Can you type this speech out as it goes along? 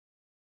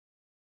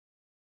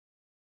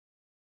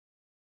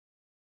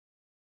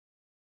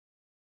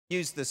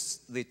use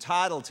the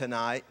title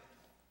tonight,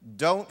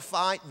 Don't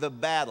Fight the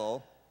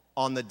Battle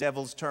on the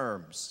Devil's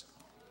Terms.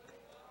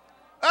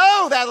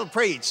 Oh, that'll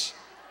preach.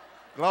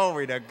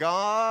 Glory to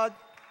God.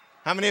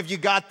 How many of you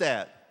got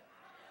that?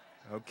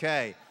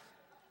 Okay.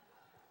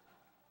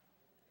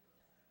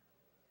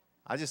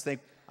 I just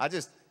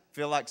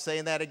feel like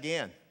saying that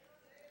again.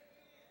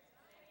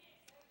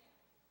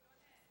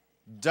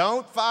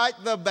 Don't fight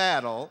the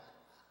battle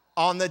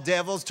on the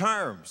devil's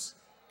terms.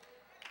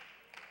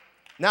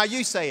 Now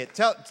you say it.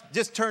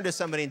 Just turn to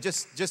somebody and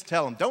just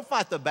tell them, don't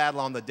fight the battle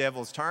on the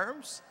devil's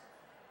terms.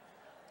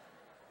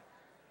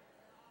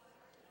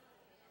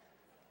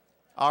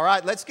 All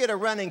right, let's get a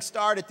running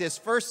start at this.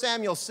 1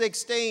 Samuel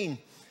 16.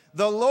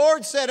 The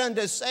Lord said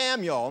unto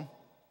Samuel,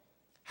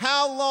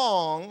 how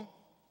long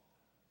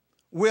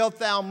wilt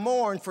thou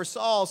mourn for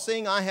Saul,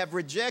 seeing I have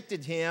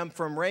rejected him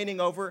from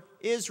reigning over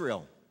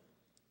Israel?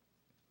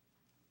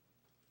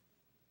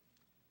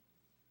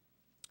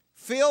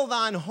 Fill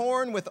thine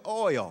horn with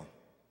oil,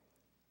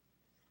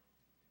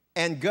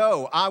 and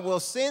go. I will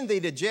send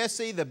thee to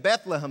Jesse the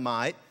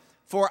Bethlehemite,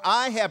 for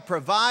I have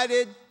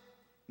provided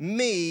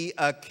me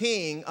a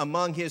king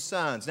among his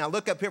sons. Now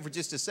look up here for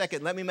just a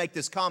second. Let me make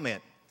this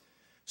comment.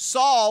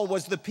 Saul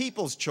was the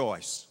people's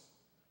choice.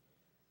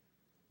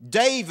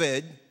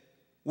 David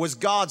was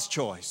God's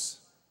choice.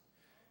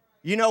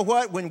 You know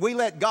what? When we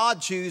let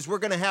God choose, we're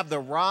going to have the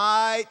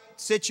right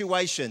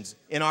situations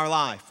in our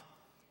life.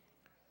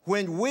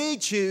 When we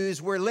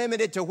choose, we're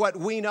limited to what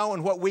we know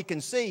and what we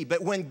can see.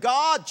 But when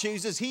God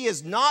chooses, He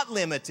is not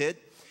limited.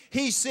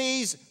 He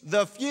sees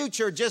the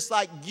future just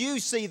like you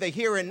see the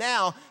here and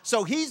now.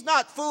 So He's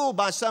not fooled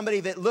by somebody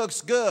that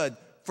looks good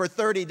for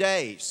 30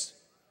 days.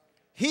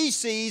 He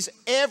sees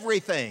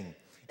everything.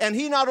 And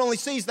He not only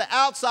sees the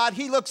outside,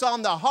 He looks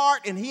on the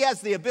heart, and He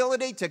has the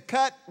ability to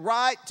cut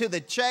right to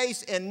the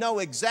chase and know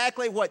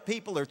exactly what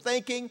people are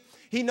thinking.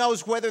 He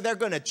knows whether they're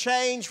going to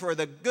change for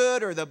the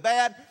good or the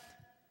bad.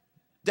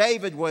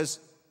 David was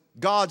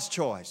God's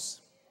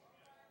choice.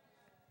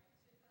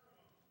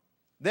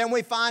 Then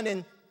we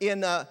find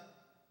in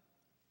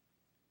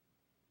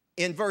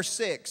verse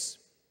 6,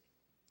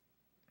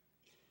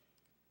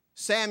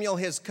 Samuel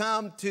has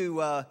come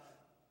to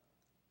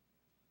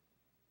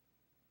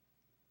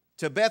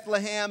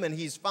Bethlehem, and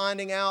he's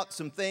finding out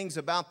some things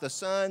about the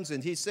sons,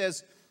 and he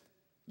says,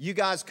 you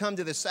guys come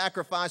to the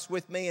sacrifice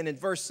with me. And in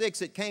verse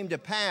 6, it came to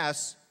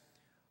pass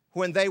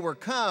when they were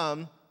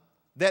come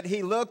that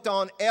he looked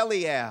on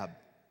Eliab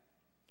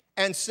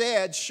and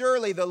said,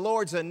 surely the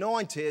Lord's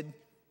anointed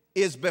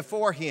is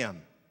before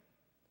him.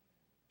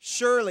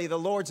 Surely the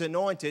Lord's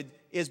anointed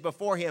is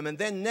before him. And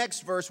then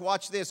next verse,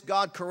 watch this.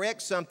 God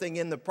corrects something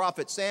in the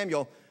prophet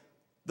Samuel.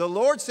 The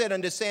Lord said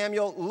unto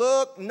Samuel,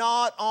 look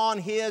not on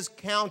his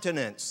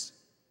countenance,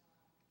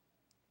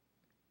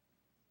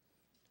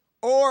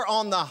 or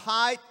on the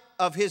height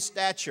of his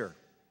stature,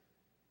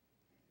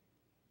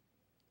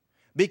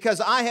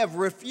 because I have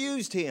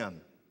refused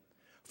him.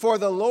 For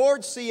the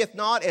Lord seeth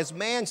not as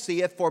man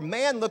seeth, for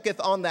man looketh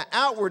on the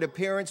outward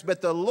appearance,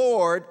 but the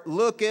Lord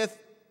looketh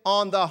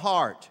on the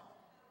heart.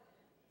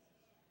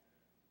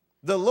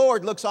 The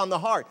Lord looks on the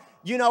heart.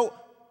 You know,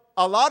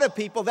 a lot of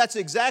people, that's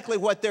exactly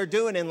what they're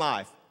doing in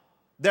life.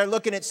 They're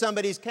looking at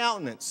somebody's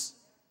countenance.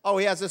 Oh,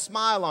 he has a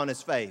smile on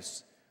his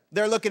face.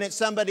 They're looking at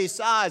somebody's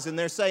size, and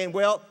they're saying,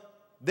 well,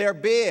 they're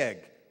big.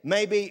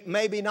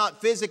 Maybe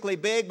not physically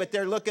big, but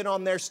they're looking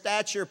on their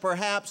stature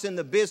perhaps in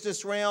the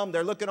business realm.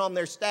 They're looking on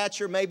their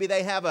stature. Maybe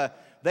they have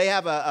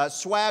a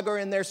swagger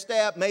in their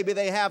step. Maybe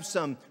they have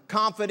some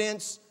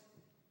confidence.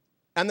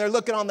 And they're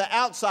looking on the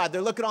outside.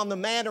 They're looking on the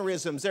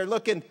mannerisms. They're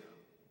looking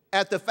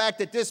at the fact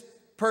that this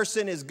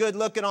person is good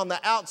looking on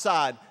the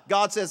outside.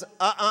 God says,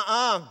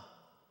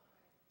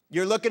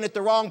 you're looking at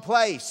the wrong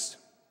place.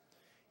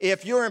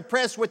 If you're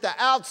impressed with the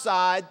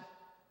outside,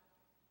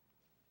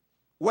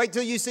 wait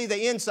till you see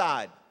the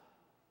inside.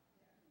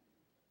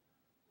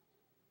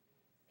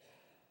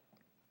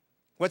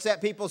 What's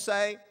that people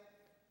say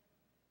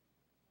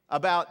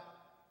about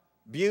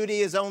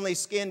beauty is only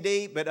skin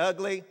deep, but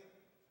ugly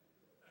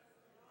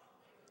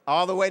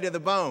all the way to the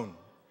bone?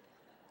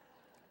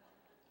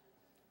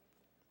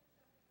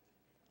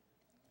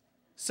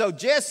 So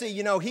Jesse,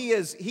 you know, he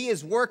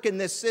is working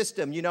this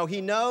system. You know, he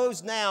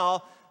knows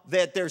now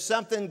that there's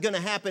something going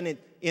to happen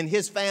in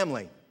his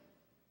family.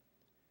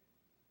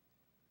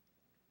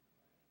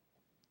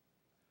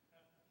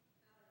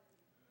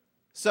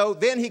 So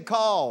then he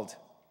called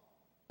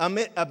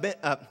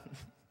Abinadab.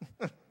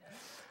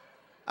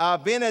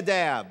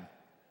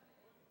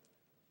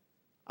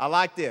 I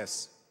like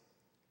this.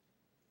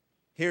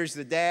 Here's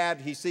the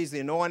dad. He sees the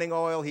anointing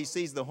oil. He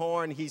sees the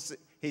horn. He's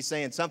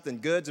saying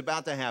something good's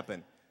about to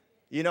happen.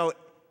 You know,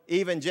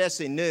 even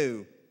Jesse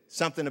knew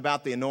something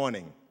about the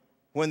anointing.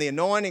 When the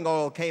anointing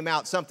oil came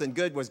out, something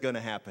good was going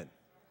to happen.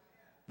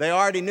 They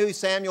already knew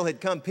Samuel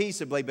had come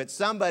peaceably, but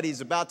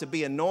somebody's about to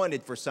be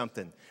anointed for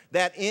something.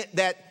 That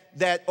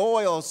that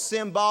oil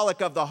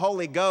symbolic of the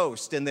Holy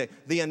Ghost and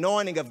the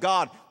anointing of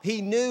God.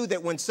 He knew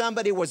that when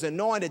somebody was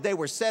anointed, they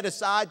were set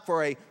aside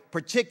for a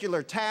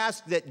particular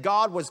task, that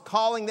God was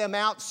calling them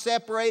out,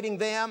 separating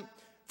them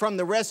from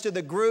the rest of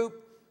the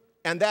group.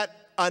 And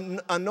that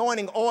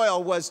anointing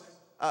oil was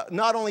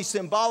not only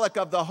symbolic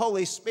of the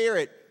Holy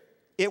Spirit,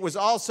 it was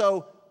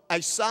also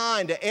a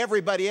sign to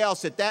everybody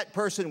else that that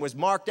person was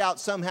marked out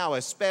somehow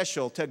as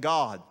special to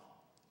God.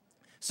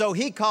 So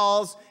he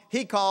calls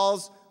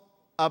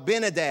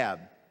Abinadab.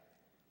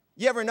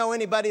 You ever know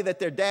anybody that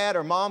their dad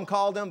or mom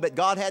called them, but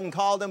God hadn't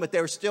called them, but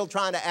they were still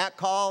trying to act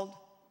called?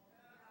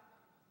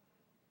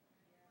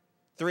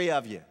 3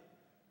 of you.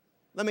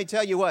 Let me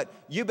tell you what,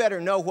 you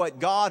better know what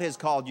God has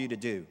called you to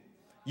do.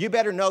 You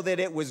better know that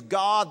it was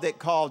God that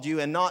called you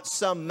and not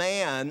some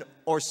man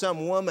or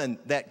some woman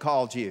that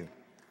called you.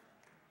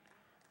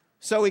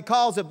 So he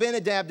calls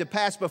Abinadab to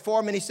pass before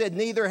him, and he said,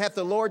 neither hath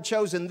the Lord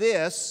chosen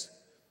this.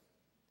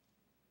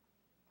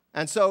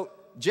 And so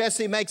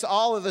Jesse makes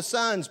all of the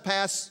sons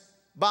pass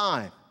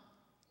by.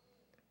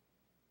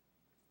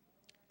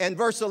 And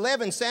verse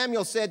 11,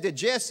 Samuel said to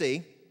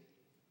Jesse,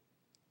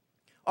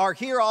 are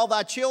here all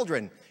thy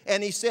children?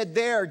 And he said,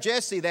 there,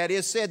 Jesse, that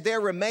is, said, there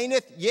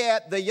remaineth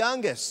yet the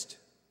youngest.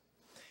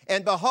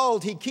 And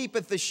behold, he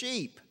keepeth the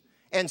sheep.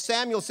 And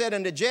Samuel said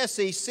unto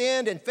Jesse,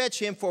 send and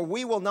fetch him, for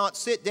we will not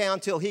sit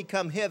down till he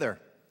come hither.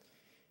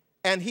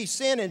 And he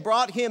sent and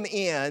brought him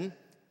in.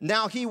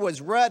 Now he was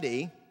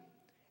ruddy,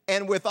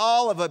 and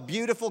withal of a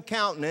beautiful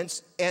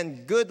countenance,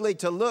 and goodly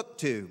to look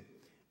to.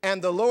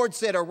 And the Lord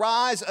said,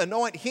 arise,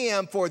 anoint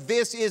him, for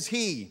this is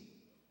he.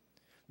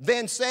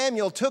 Then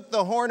Samuel took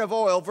the horn of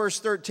oil, verse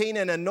 13,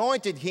 and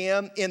anointed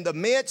him in the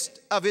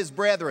midst of his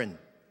brethren.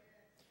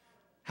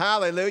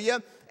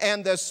 Hallelujah.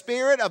 And the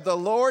Spirit of the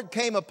Lord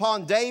came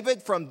upon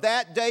David from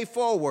that day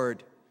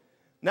forward.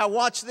 Now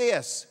watch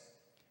this.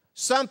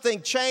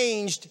 Something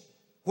changed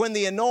when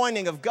the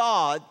anointing of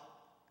God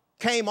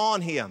came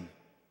on him.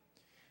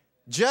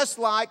 Just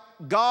like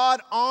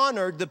God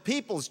honored the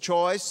people's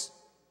choice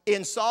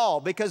in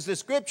Saul, because the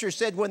scripture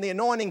said when the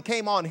anointing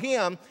came on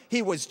him,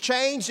 he was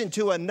changed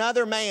into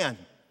another man.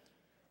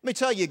 Let me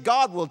tell you,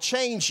 God will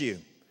change you.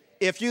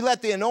 If you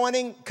let the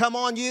anointing come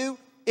on you,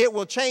 it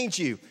will change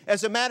you.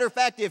 As a matter of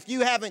fact, if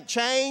you haven't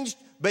changed,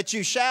 but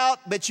you shout,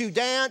 but you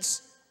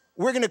dance,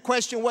 we're going to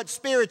question what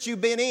spirit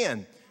you've been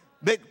in.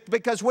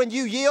 Because when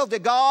you yield to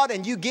God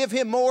and you give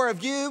him more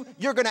of you,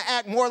 you're going to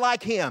act more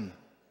like him.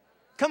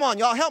 Come on,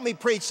 y'all, help me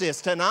preach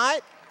this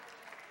tonight.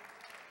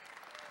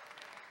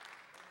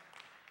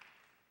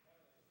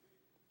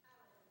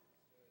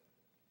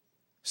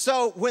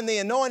 So when the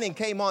anointing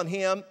came on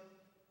him,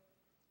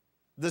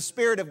 the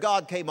Spirit of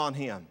God came on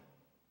him.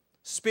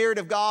 Spirit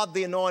of God,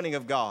 the anointing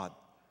of God.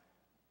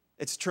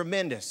 It's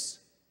tremendous.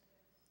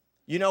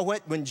 You know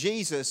what? When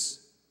Jesus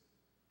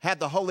had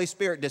the Holy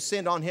Spirit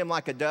descend on him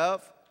like a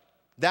dove,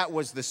 that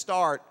was the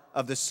start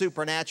of the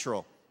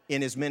supernatural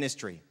in his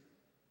ministry.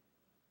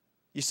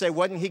 You say,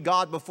 wasn't he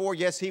God before?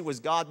 Yes, he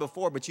was God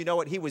before, but you know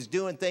what? He was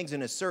doing things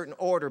in a certain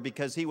order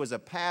because he was a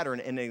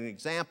pattern and an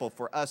example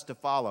for us to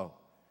follow.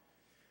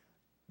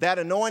 That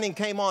anointing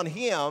came on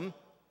him,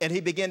 and he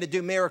began to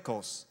do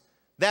miracles.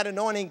 That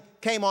anointing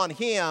came on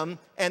him,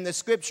 and the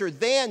scripture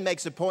then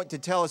makes a point to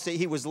tell us that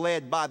he was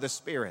led by the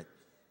Spirit,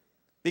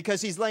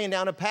 because he's laying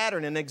down a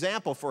pattern, an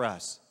example for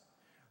us.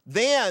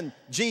 Then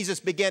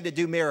Jesus began to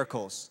do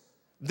miracles.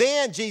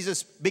 Then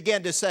Jesus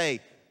began to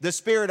say, the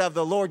Spirit of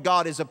the Lord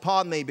God is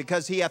upon me,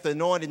 because he hath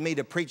anointed me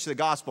to preach the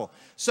gospel.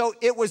 So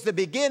it was the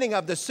beginning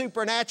of the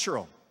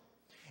supernatural.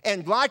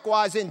 And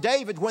likewise in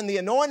David, when the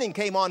anointing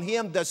came on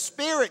him, the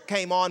Spirit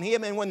came on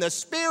him. And when the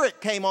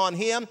Spirit came on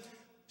him,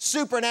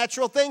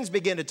 supernatural things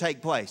began to take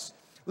place.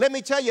 Let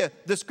me tell you,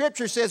 the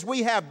scripture says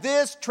we have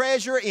this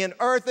treasure in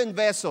earthen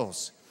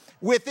vessels.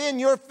 Within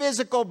your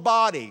physical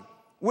body,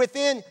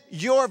 within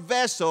your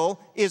vessel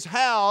is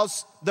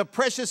housed the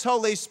precious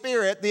Holy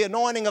Spirit, the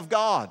anointing of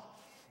God.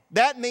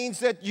 That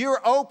means that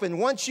you're open.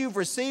 Once you've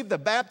received the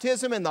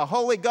baptism in the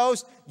Holy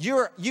Ghost,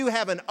 you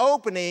have an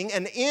opening,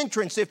 an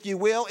entrance, if you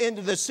will,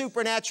 into the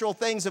supernatural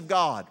things of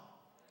God.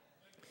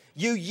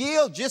 You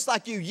yield just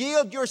like you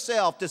yield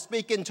yourself to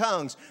speak in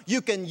tongues.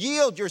 You can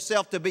yield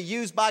yourself to be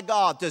used by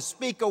God, to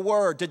speak a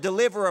word, to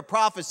deliver a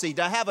prophecy,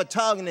 to have a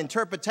tongue and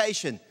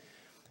interpretation.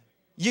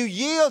 You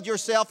yield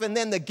yourself, and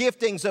then the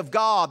giftings of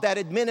God, that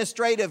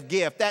administrative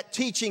gift, that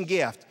teaching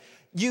gift.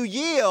 You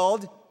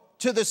yield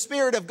to the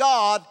Spirit of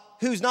God,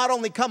 who's not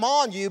only come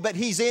on you, but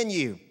he's in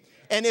you.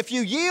 And if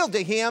you yield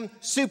to him,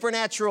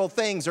 supernatural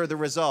things are the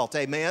result.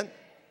 Amen?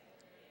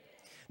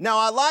 Now,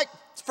 I like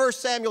 1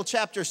 Samuel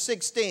chapter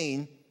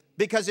 16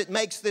 because it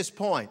makes this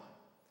point.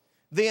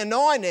 The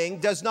anointing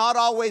does not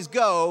always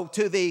go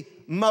to the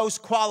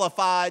most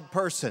qualified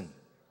person.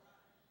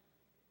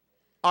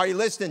 Are you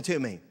listening to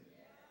me?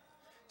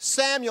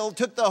 Samuel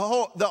took the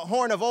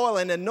horn of oil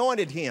and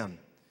anointed him.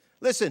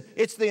 Listen,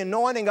 it's the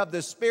anointing of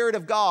the Spirit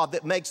of God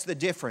that makes the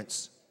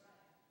difference.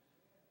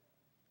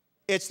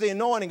 It's the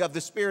anointing of the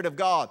Spirit of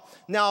God.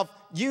 Now,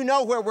 you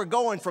know where we're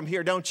going from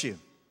here, don't you?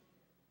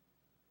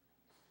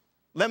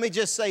 Let me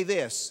just say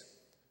this.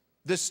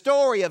 The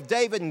story of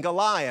David and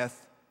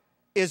Goliath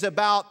is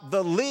about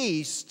the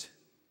least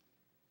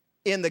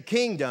in the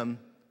kingdom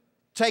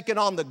taking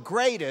on the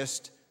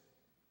greatest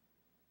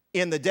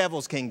in the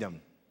devil's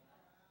kingdom.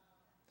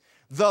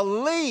 The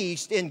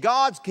least in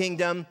God's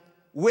kingdom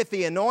with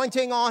the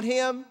anointing on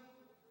him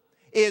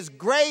is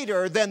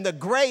greater than the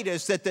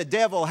greatest that the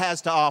devil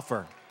has to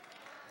offer.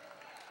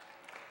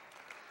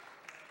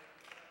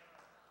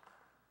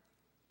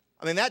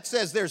 I mean, that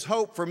says there's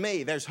hope for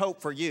me, there's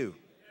hope for you.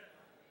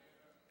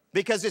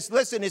 Because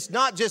it's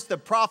not just the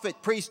prophet,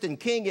 priest, and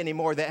king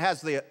anymore that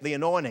has the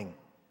anointing.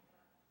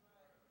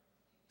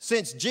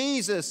 Since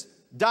Jesus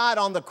died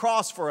on the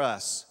cross for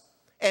us,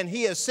 and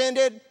he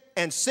ascended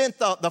and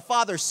the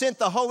Father sent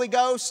the Holy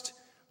Ghost,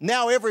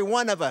 now every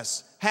one of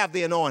us have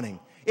the anointing.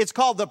 It's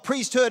called the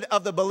priesthood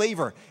of the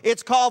believer.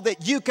 It's called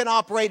that you can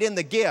operate in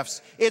the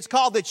gifts. It's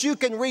called that you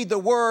can read the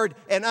word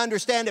and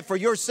understand it for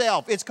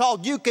yourself. It's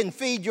called you can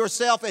feed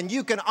yourself and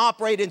you can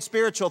operate in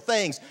spiritual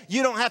things.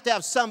 You don't have to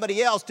have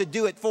somebody else to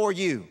do it for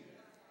you.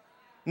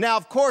 Now,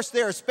 of course,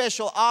 there are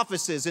special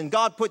offices and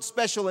God puts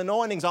special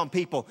anointings on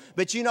people.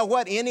 But you know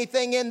what?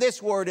 Anything in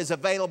this word is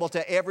available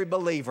to every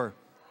believer.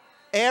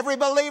 Every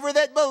believer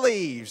that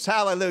believes,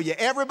 hallelujah.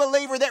 Every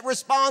believer that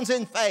responds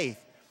in faith.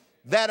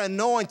 That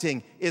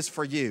anointing is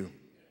for you.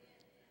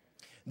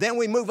 Then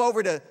we move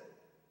over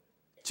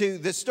to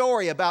the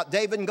story about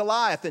David and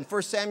Goliath in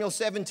 1 Samuel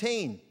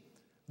 17.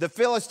 The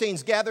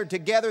Philistines gathered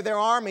together their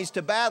armies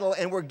to battle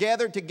and were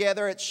gathered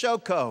together at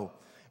Shochoh,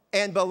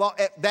 and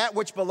that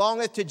which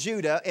belongeth to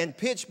Judah, and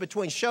pitched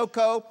between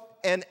Shochoh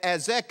and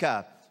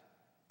Azekah.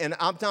 And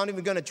I'm not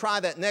even going to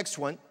try that next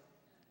one,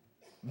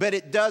 but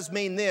it does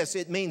mean this.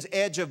 It means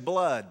edge of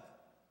blood.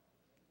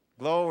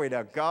 Glory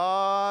to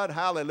God.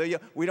 Hallelujah.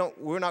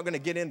 We're not going to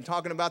get into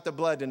talking about the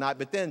blood tonight,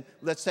 but then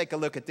let's take a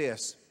look at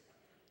this.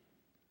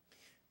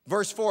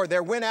 Verse 4,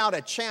 there went out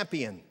a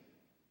champion.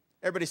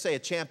 Everybody say a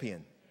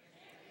champion.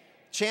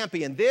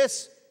 Champion.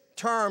 This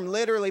term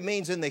literally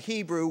means in the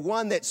Hebrew,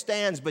 one that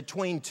stands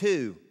between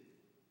two.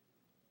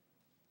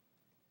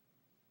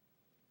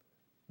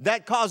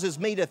 That causes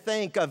me to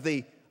think of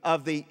the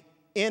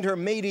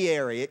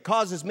intermediary. It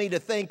causes me to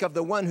think of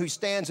the one who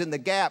stands in the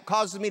gap,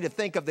 causes me to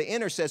think of the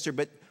intercessor,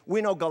 but we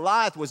know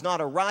Goliath was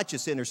not a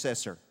righteous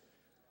intercessor.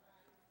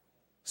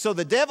 So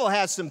the devil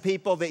has some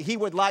people that he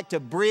would like to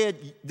bridge,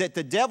 that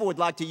the devil would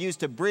like to use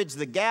to bridge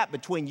the gap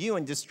between you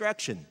and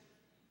destruction.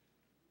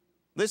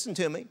 Listen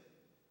to me.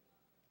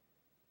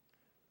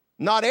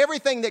 Not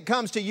everything that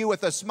comes to you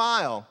with a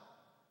smile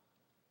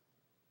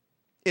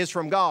is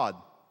from God.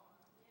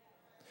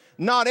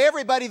 Not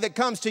everybody that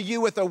comes to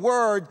you with a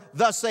word,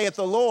 thus saith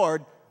the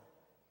Lord,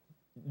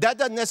 that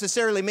doesn't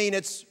necessarily mean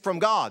it's from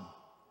God.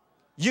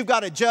 You've got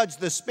to judge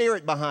the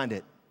spirit behind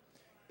it.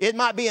 It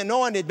might be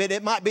anointed, but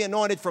it might be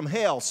anointed from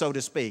hell, so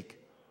to speak.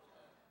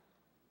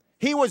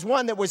 He was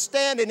one that was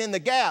standing in the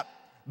gap,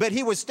 but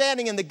he was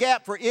standing in the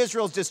gap for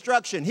Israel's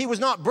destruction. He was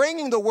not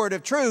bringing the word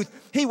of truth.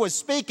 He was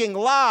speaking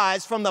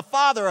lies from the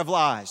father of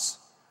lies.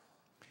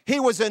 He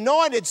was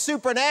anointed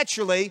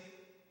supernaturally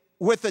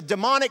with a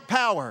demonic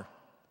power,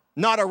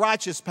 not a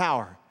righteous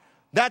power.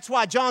 That's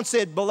why John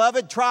said,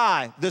 beloved,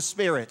 try the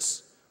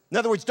spirits. In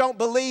other words, don't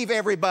believe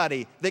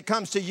everybody that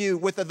comes to you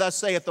with the thus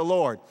saith the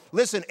Lord.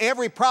 Listen,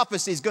 every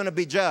prophecy is going to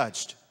be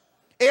judged.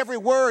 Every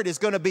word is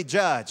going to be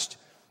judged.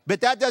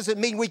 But that doesn't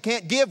mean we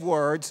can't give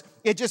words.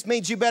 It just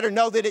means you better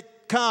know that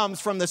it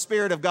comes from the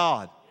Spirit of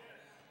God.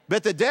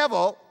 But the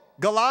devil,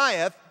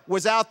 Goliath,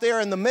 was out there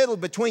in the middle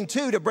between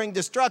two to bring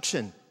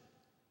destruction.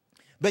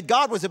 But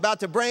God was about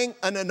to bring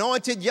an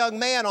anointed young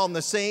man on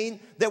the scene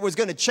that was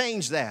going to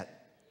change that.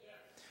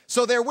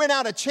 So there went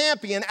out a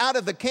champion out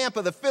of the camp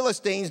of the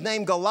Philistines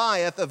named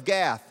Goliath of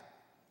Gath,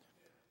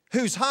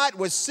 whose height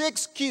was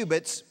 6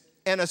 cubits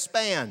and a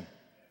span.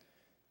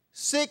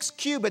 6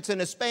 cubits and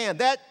a span.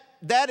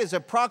 That is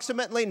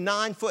approximately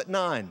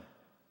 9'9".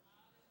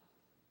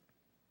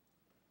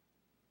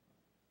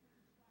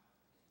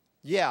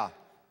 Yeah,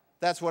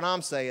 that's what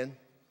I'm saying.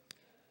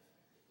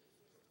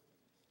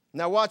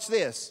 Now watch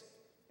this.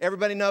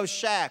 Everybody knows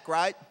Shaq,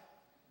 right?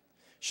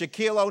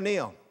 Shaquille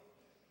O'Neal.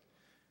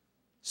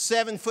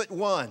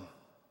 7'1",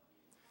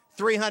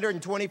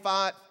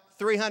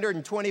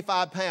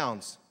 325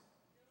 pounds.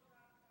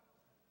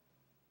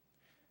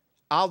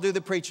 I'll do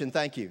the preaching,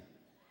 thank you.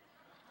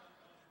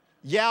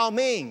 Yao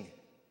Ming.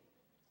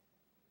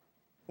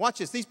 Watch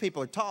this, these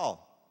people are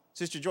tall.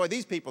 Sister Joy,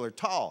 these people are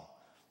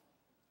tall.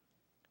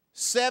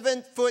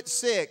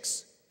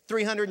 7'6",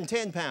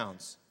 310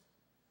 pounds.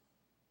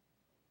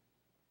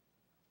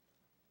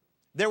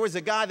 There was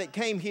a guy that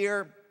came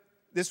here,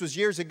 this was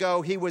years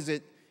ago, he was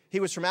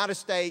from out of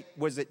state,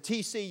 was at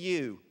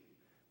TCU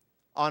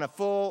on a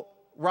full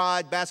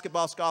ride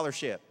basketball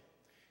scholarship.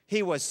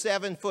 He was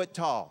 7 foot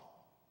tall.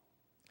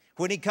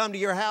 When he'd come to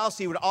your house,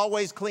 he would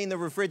always clean the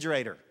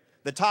refrigerator,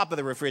 the top of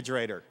the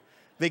refrigerator,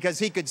 because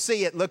he could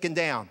see it looking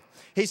down.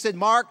 He said,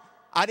 Mark,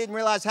 I didn't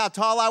realize how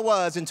tall I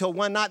was until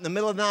one night in the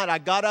middle of the night, I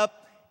got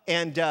up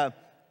and I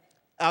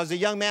was a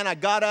young man, I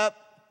got up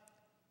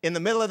in the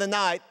middle of the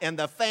night, and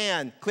the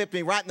fan clipped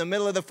me right in the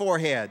middle of the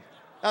forehead.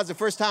 That was the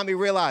first time he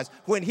realized.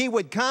 When he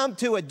would come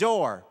to a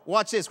door,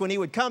 watch this, when he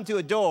would come to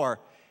a door,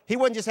 he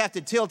wouldn't just have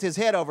to tilt his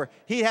head over,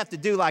 he'd have to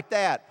do like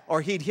that,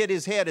 or he'd hit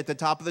his head at the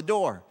top of the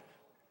door.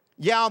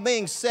 Yao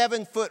Ming,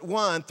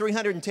 7'1",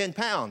 310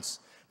 pounds.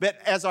 But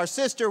as our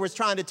sister was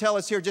trying to tell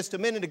us here just a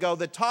minute ago,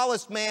 the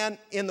tallest man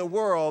in the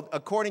world,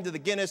 according to the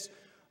Guinness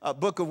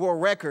Book of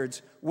World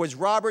Records, was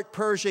Robert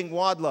Pershing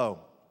Wadlow.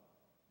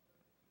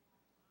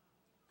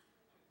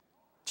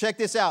 Check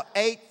this out,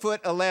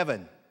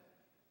 8'11",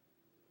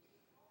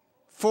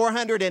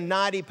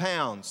 490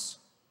 pounds.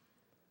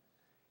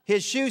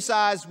 His shoe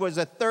size was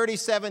a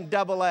 37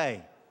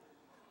 AA.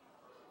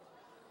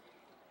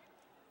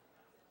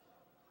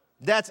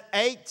 That's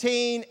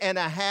 18 and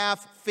a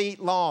half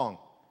feet long.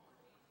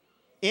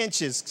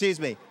 Inches, excuse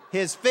me.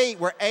 His feet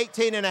were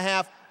 18 and a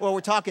half. Well, we're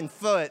talking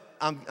foot.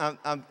 I'm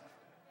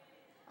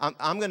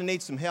going to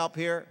need some help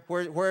here.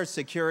 Where's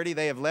security?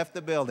 They have left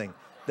the building.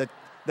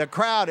 The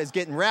crowd is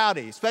getting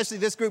rowdy, especially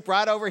this group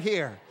right over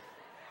here.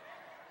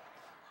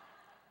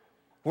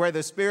 Where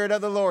the Spirit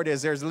of the Lord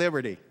is, there's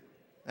liberty.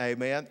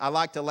 Amen. I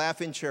like to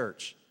laugh in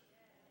church.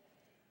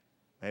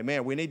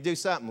 Amen. We need to do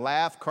something.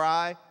 Laugh,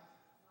 cry,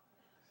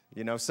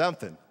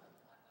 something.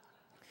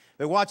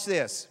 But watch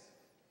this.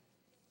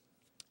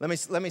 Let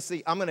me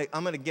see. I'm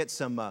gonna get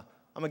some. I'm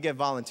gonna get a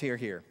volunteer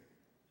here.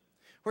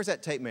 Where's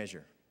that tape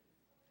measure?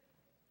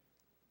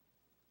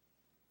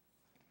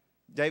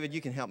 David,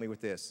 you can help me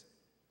with this.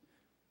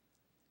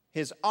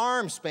 His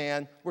arm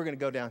span. We're gonna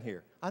go down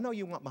here. I know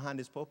you want behind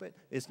this pulpit.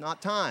 It's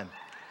not time.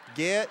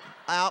 Get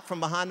out from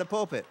behind the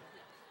pulpit.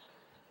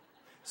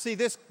 See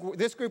this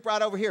group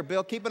right over here.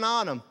 Bill, keep an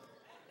eye on them.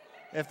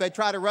 If they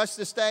try to rush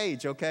the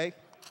stage, okay?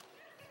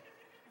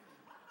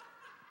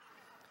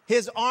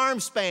 His arm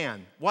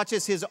span, watch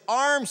this, his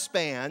arm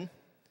span,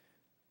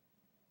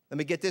 let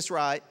me get this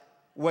right,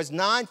 was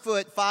 9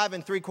 foot 5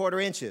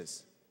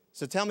 3/4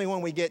 So tell me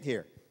when we get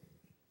here.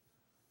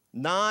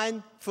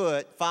 9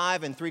 foot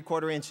 5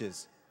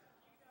 3/4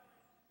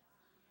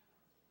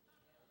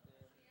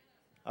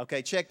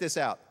 Okay, check this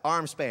out,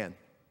 arm span.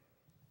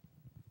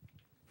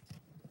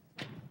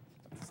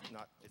 It's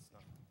not.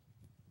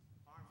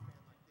 Arm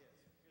span like this.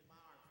 Here's my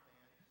arm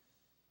span.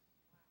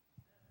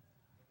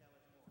 Look how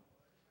much more.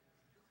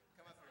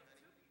 Come up here,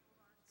 honey.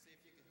 See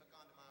if you can hook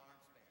onto my arm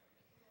span.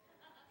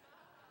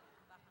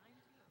 Behind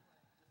you or what?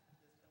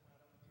 Just come right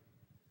over here.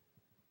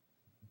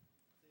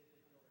 See if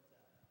you can feel this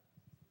out.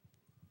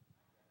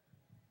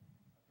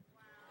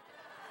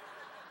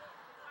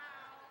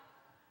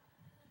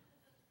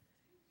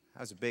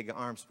 That was a big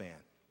arm span,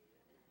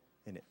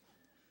 isn't it?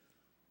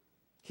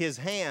 His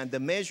hand, the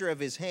measure of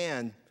his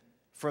hand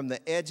from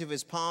the edge of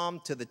his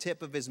palm to the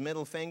tip of his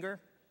middle finger,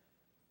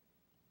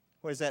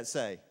 what does that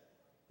say?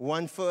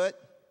 1 foot,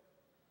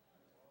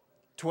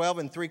 12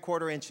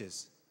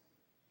 3/4.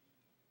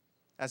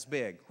 That's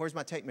big. Where's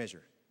my tape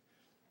measure?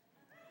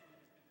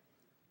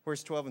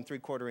 Where's 12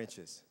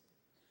 3/4?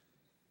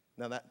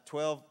 Now that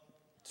 12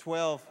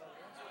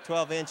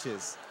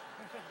 inches.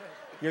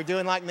 You're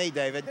doing like me,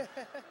 David.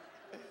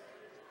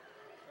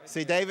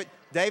 See,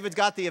 David's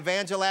got the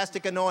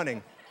evangelistic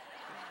anointing.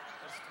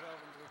 That's 12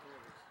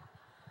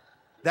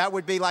 3/4. That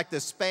would be like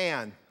the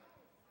span.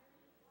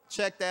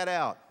 Check that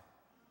out.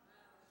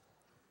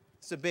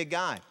 It's a big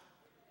guy.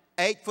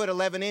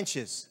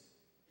 8'11",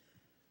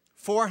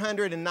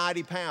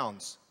 490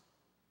 pounds.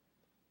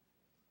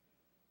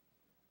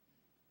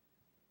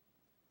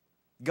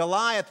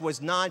 Goliath was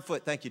 9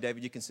 foot. Thank you,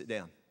 David. You can sit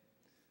down.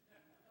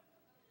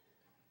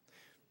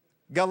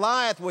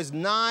 Goliath was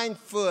 9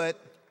 foot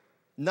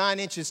 9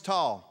 inches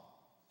tall.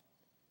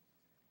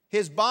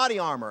 His body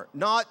armor,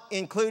 not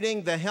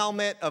including the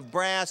helmet of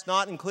brass,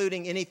 not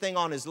including anything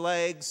on his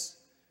legs,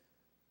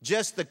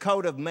 just the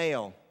coat of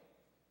mail,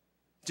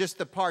 just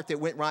the part that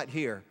went right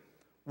here,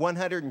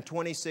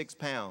 126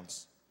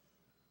 pounds.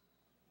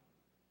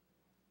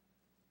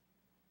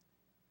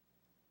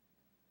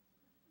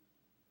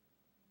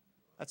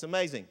 That's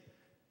amazing.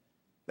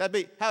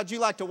 How'd you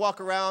like to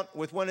walk around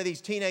with one of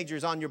these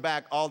teenagers on your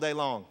back all day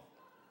long?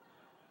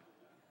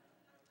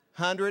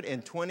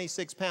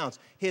 126 pounds.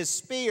 His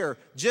spear,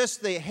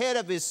 just the head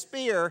of his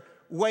spear,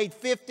 weighed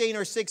 15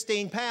 or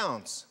 16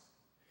 pounds.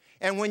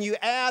 And when you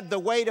add the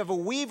weight of a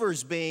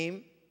weaver's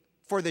beam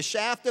for the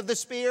shaft of the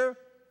spear,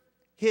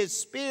 his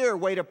spear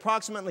weighed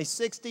approximately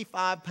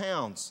 65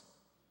 pounds.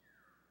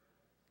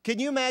 Can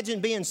you imagine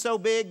being so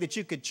big that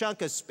you could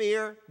chunk a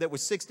spear that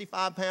was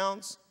 65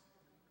 pounds?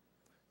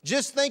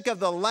 Just think of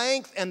the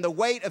length and the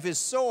weight of his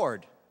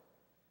sword.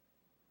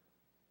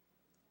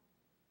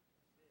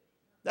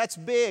 That's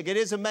big. It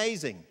is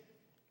amazing.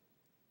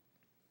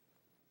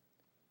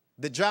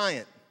 The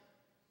giant.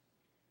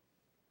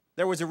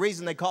 There was a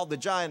reason they called the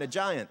giant a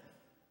giant.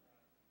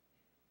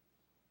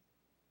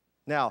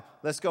 Now,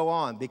 let's go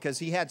on because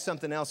he had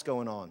something else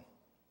going on.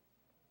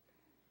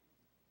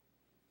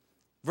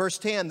 Verse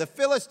 10, the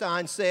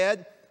Philistine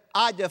said,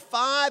 I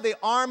defy the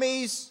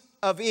armies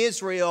of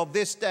Israel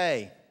this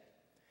day.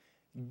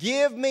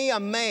 Give me a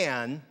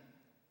man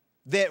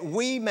that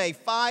we may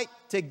fight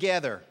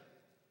together.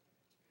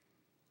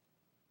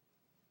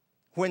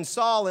 When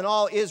Saul and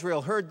all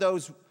Israel heard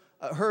those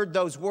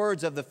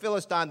words of the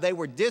Philistine, they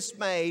were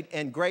dismayed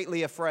and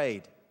greatly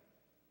afraid.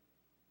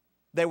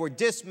 They were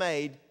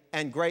dismayed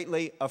and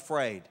greatly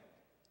afraid.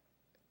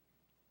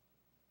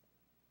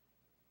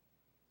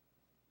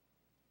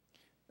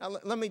 Now,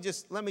 let me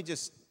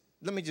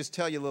just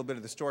tell you a little bit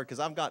of the story, because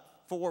I've got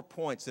 4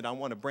 points that I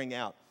want to bring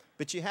out.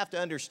 But you have to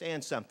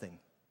understand something.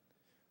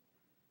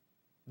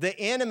 The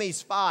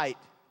enemy's fight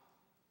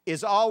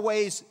is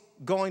always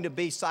going to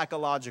be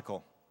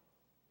psychological.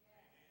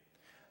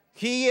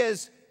 He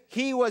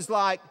was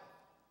like,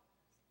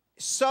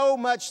 so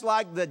much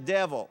like the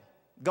devil,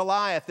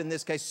 Goliath in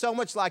this case, so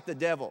much like the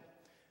devil,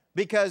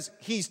 because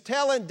he's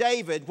telling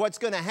David what's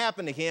going to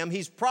happen to him.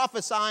 He's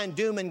prophesying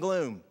doom and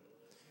gloom.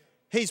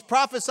 He's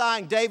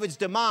prophesying David's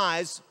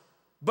demise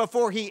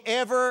before he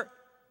ever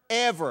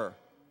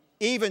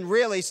even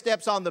really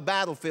steps on the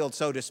battlefield,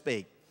 so to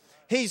speak.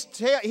 He's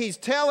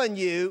telling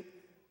you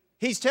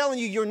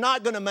you're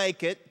not going to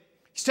make it.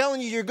 He's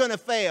telling you you're going to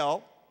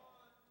fail.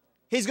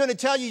 He's going to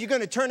tell you you're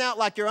going to turn out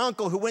like your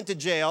uncle who went to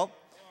jail.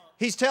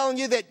 He's telling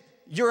you that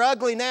you're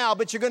ugly now,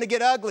 but you're going to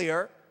get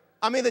uglier.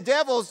 I mean, the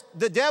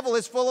devil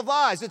is full of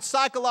lies. It's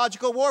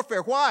psychological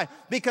warfare. Why?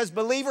 Because,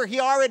 believer, he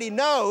already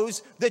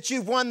knows that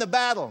you've won the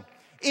battle.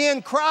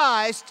 In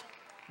Christ,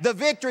 the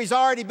victory's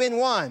already been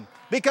won,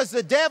 because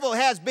the devil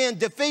has been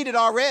defeated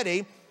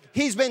already.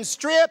 He's been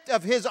stripped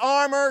of his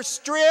armor,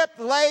 stripped,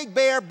 laid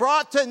bare,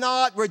 brought to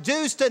naught,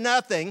 reduced to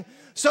nothing.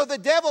 So the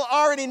devil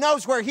already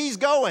knows where he's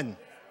going.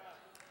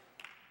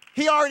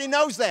 He already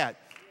knows that.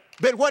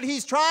 But what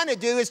he's trying to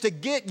do is to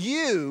get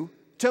you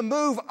to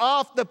move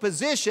off the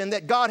position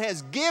that God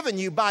has given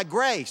you by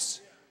grace.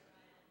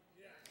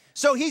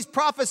 So he's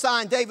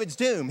prophesying David's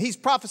doom. He's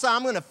prophesying,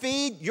 I'm going to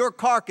feed your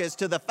carcass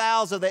to the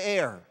fowls of the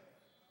air.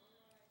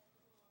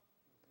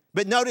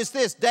 But notice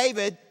this,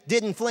 David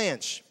didn't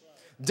flinch.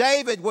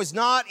 David was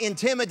not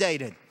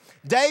intimidated.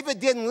 David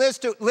didn't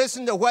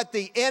listen to what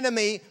the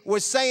enemy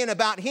was saying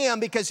about him,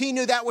 because he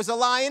knew that was a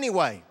lie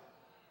anyway.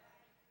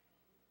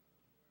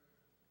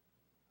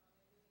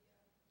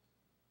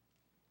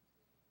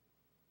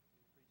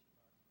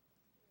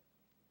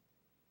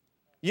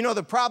 You know,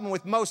 the problem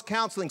with most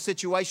counseling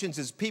situations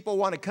is people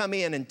want to come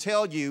in and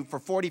tell you for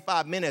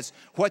 45 minutes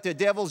what the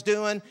devil's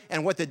doing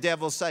and what the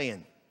devil's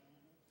saying.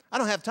 I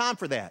don't have time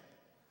for that.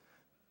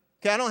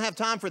 Okay, I don't have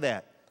time for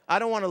that. I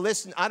don't want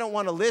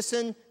to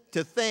listen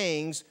to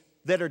things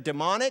that are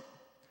demonic.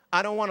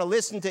 I don't want to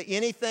listen to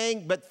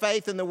anything but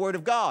faith in the Word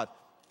of God.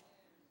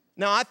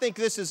 Now, I think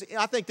this is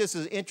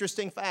an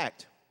interesting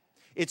fact.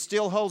 It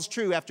still holds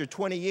true after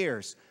 20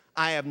 years.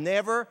 I have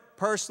never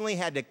personally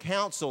had to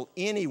counsel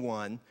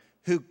anyone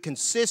who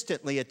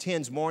consistently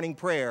attends morning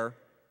prayer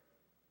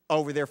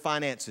over their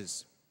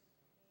finances.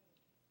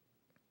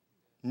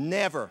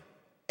 Never,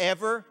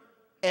 ever,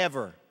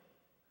 ever.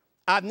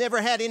 I've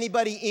never had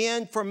anybody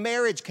in for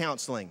marriage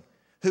counseling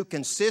who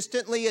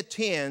consistently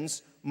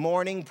attends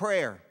morning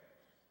prayer.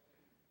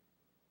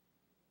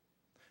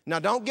 Now,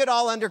 don't get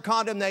all under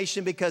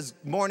condemnation because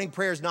morning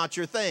prayer is not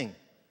your thing.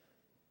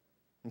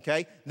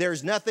 Okay?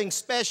 There's nothing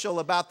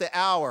special about the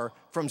hour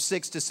from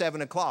 6 to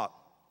 7 o'clock.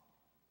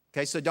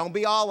 Okay, so don't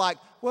be all like,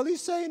 well,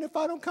 he's saying if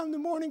I don't come to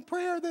morning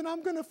prayer, then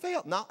I'm going to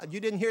fail. No, you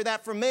didn't hear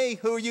that from me.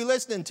 Who are you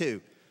listening to?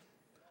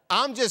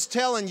 I'm just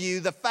telling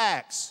you the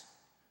facts.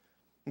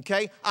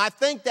 Okay, I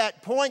think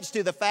that points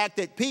to the fact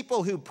that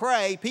people who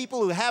pray, people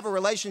who have a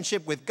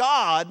relationship with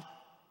God,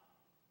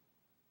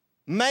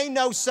 may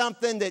know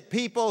something that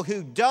people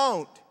who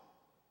don't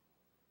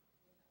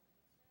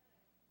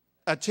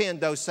attend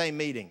those same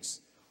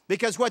meetings.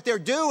 Because what they're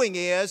doing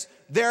is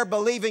they're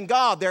believing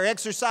God. They're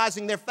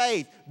exercising their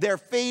faith. They're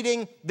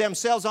feeding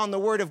themselves on the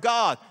Word of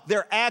God.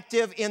 They're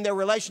active in their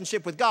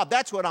relationship with God.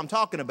 That's what I'm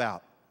talking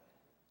about.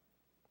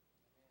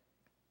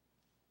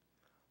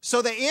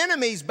 So the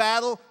enemy's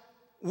battle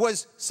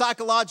was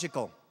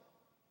psychological.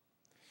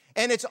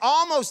 And it's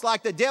almost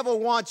like the devil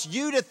wants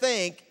you to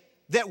think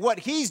that what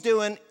he's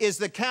doing is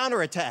the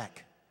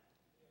counterattack.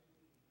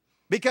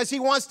 Because he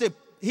wants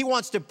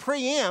to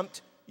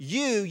preempt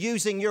you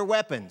using your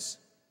weapons.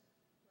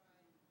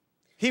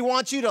 He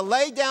wants you to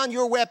lay down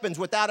your weapons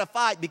without a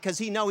fight, because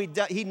he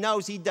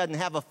knows he doesn't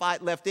have a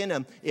fight left in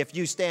him if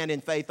you stand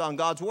in faith on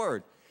God's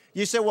Word.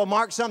 You say, well,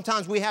 Mark,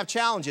 sometimes we have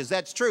challenges.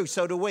 That's true,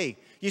 so do we.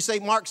 You say,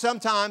 Mark,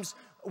 sometimes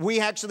we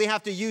actually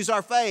have to use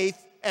our faith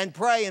and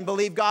pray and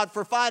believe God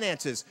for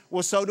finances.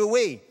 Well, so do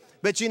we.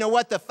 But you know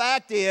what? The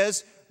fact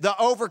is, the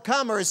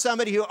overcomer is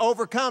somebody who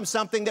overcomes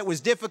something that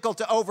was difficult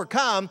to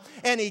overcome,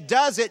 and he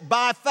does it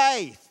by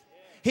faith.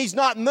 He's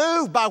not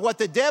moved by what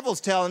the devil's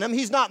telling him.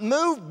 He's not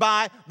moved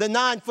by the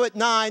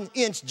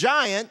 9'9"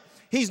 giant.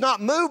 He's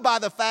not moved by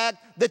the fact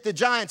that the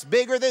giant's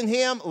bigger than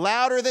him,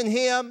 louder than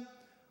him,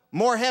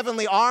 more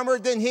heavenly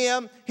armored than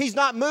him. He's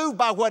not moved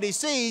by what he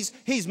sees.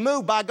 He's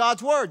moved by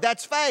God's Word.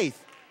 That's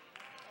faith.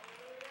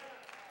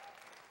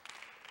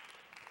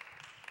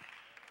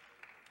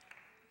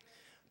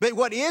 But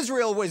what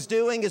Israel was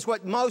doing is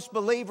what most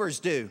believers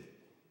do.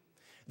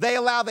 They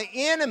allow the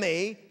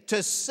enemy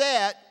to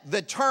set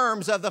the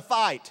terms of the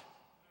fight.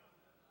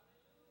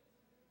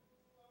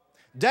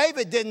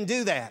 David didn't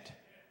do that.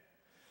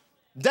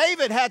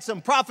 David had some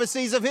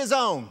prophecies of his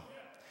own.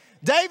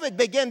 David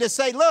began to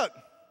say, look,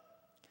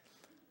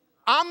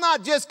 I'm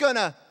not just going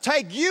to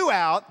take you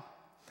out,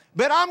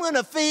 but I'm going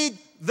to feed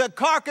the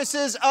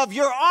carcasses of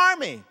your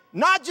army.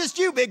 Not just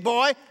you, big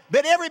boy,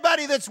 but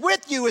everybody that's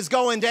with you is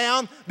going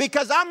down,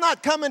 because I'm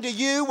not coming to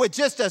you with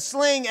just a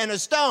sling and a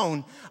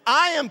stone.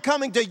 I am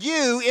coming to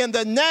you in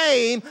the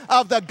name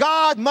of the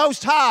God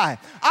Most High.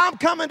 I'm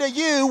coming to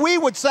you, we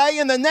would say,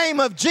 in the name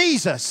of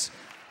Jesus,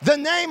 the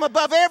name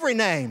above every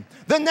name,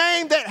 the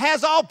name that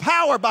has all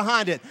power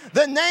behind it,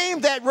 the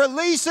name that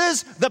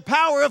releases the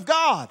power of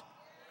God.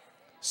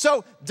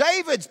 So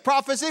David's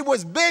prophecy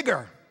was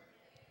bigger.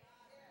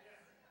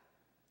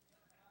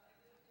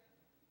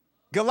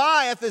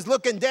 Goliath is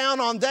looking down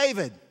on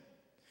David.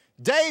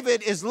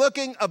 David is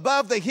looking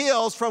above the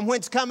hills from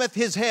whence cometh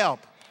his help.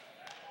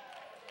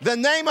 The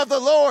name of the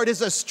Lord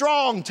is a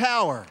strong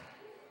tower.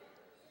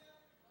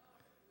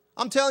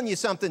 I'm telling you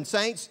something,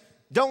 saints.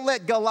 Don't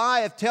let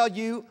Goliath tell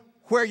you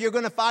where you're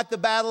going to fight the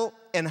battle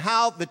and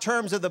how the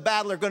terms of the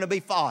battle are going to be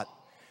fought.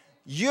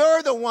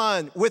 You're the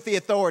one with the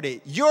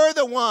authority. You're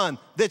the one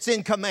that's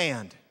in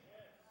command.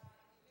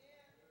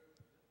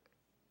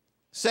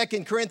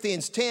 2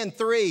 Corinthians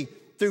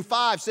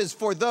 10:3-5 says,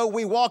 for though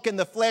we walk in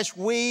the flesh,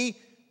 we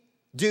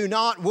do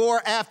not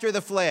war after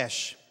the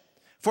flesh.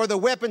 For the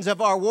weapons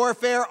of our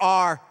warfare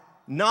are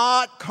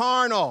not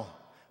carnal,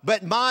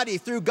 but mighty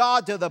through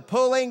God to the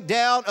pulling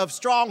down of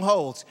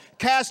strongholds,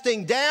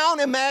 casting down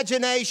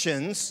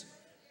imaginations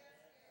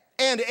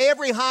and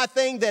every high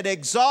thing that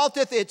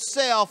exalteth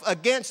itself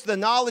against the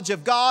knowledge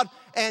of God,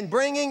 and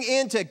bringing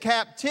into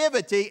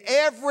captivity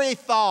every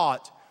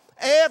thought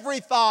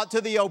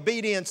to the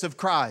obedience of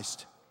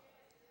Christ.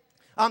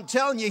 I'm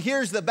telling you,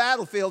 here's the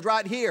battlefield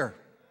right here.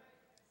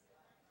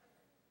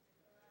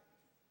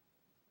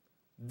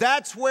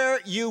 That's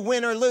where you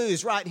win or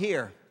lose, right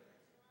here.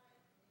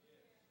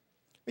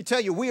 Let me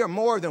tell you, we are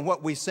more than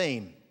what we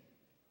seem.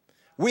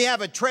 We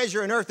have a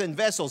treasure in earthen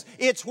vessels.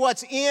 It's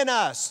what's in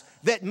us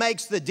that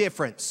makes the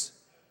difference.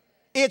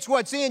 It's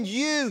what's in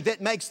you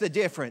that makes the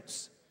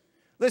difference.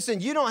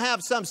 Listen, you don't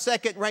have some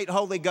second-rate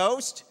Holy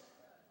Ghost.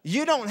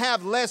 You don't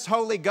have less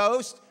Holy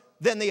Ghost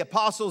than the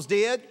apostles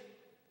did,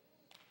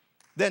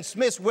 than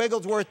Smith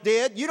Wigglesworth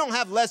did. You don't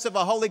have less of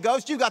a Holy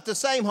Ghost. You got the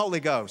same Holy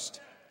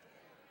Ghost.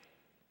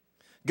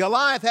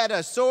 Goliath had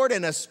a sword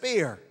and a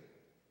spear,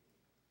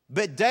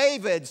 but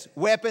David's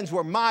weapons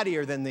were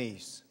mightier than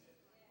these.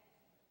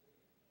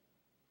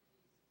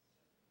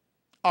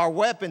 Our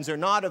weapons are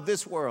not of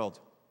this world.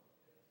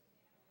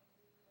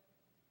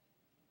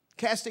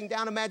 Casting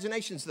down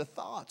imaginations, the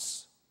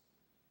thoughts.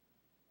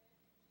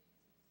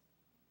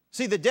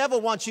 See, the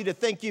devil wants you to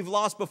think you've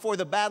lost before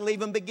the battle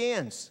even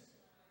begins.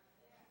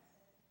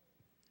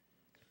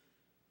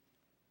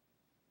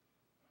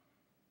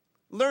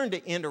 Learn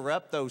to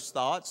interrupt those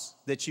thoughts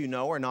that you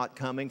know are not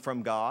coming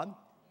from God.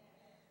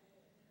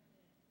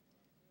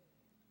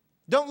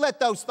 Don't let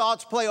those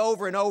thoughts play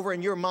over and over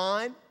in your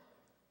mind.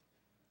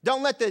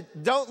 Don't let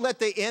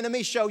the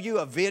enemy show you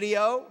a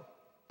video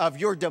of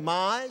your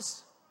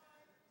demise.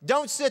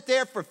 Don't sit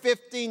there for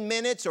 15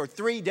 minutes or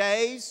 3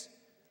 days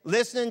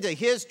listening to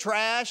his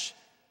trash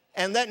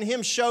and letting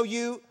him show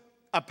you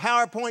a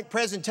PowerPoint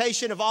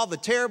presentation of all the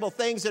terrible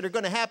things that are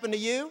going to happen to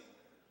you.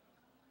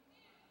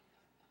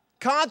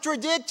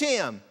 Contradict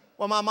him.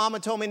 Well, my mama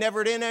told me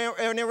never to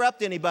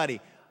interrupt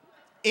anybody.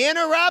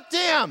 Interrupt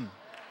him.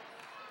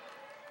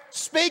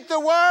 Speak the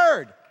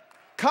word.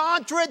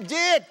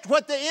 Contradict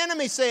what the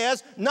enemy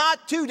says,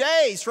 not 2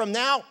 days from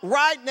now,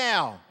 right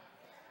now.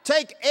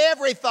 Take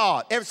every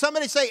thought.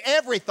 Somebody say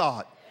every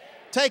thought.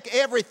 Take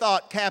every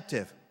thought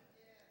captive.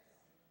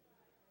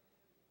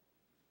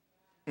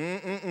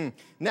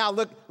 Now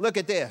look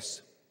at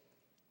this.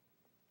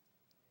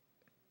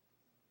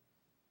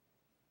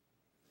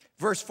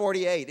 Verse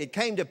 48, it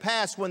came to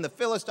pass when the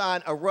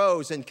Philistine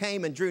arose and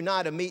came and drew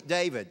nigh to meet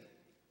David.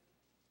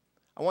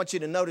 I want you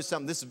to notice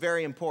something. This is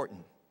very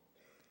important.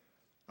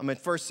 I'm in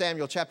 1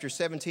 Samuel chapter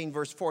 17,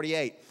 verse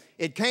 48.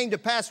 It came to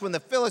pass when the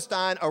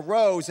Philistine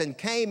arose and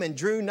came and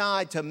drew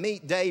nigh to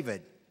meet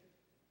David,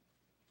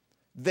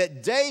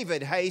 that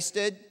David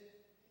hasted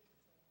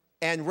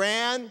and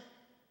ran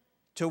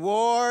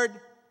toward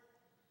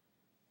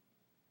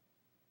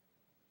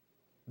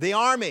the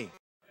army.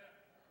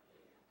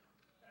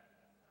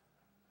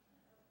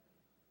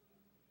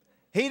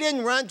 He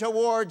didn't run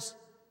towards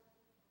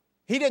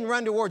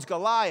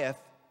Goliath.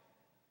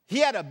 He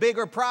had a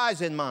bigger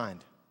prize in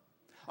mind.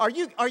 Are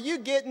you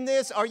getting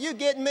this? Are you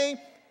getting me?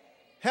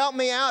 Help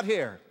me out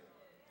here.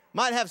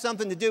 Might have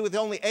something to do with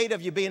only 8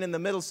 of you being in the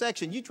middle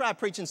section. You try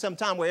preaching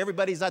sometime where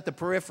everybody's at the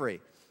periphery.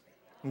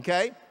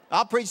 Okay?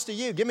 I'll preach to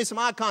you. Give me some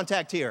eye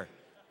contact here.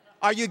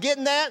 Are you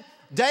getting that?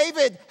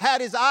 David had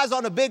his eyes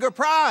on a bigger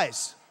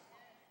prize.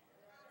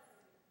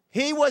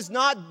 He was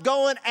not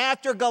going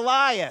after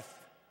Goliath.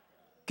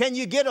 Can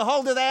you get a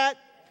hold of that?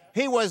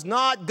 He was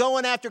not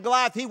going after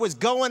Goliath. He was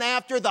going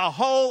after the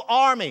whole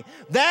army.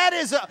 That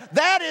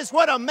is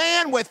what a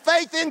man with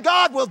faith in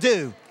God will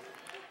do.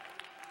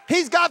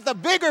 He's got the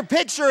bigger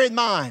picture in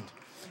mind.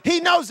 He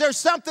knows there's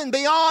something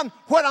beyond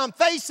what I'm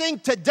facing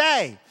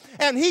today.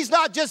 And he's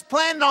not just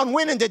planning on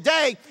winning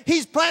today.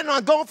 He's planning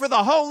on going for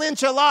the whole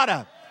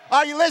enchilada.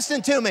 Are you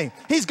listening to me?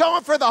 He's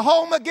going for the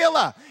whole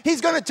Megillah.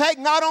 He's going to take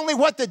not only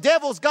what the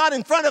devil's got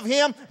in front of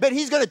him, but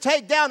he's going to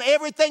take down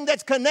everything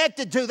that's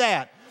connected to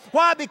that.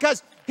 Why?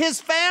 Because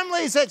his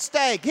family's at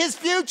stake. His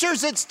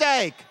future's at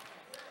stake.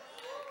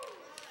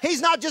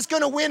 He's not just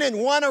going to win in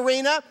one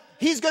arena.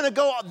 He's going to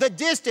go the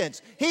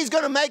distance. He's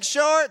going to make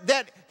sure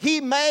that he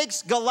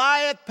makes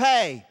Goliath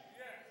pay.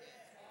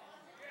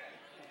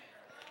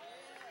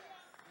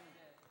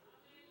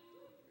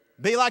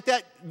 Be like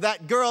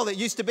that girl that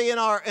used to be in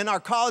our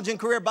college and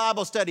career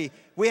Bible study.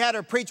 We had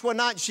her preach one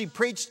night. She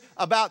preached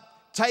about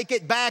take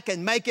it back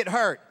and make it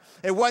hurt.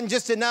 It wasn't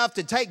just enough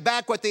to take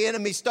back what the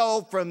enemy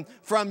stole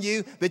from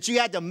you, but you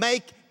had to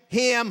make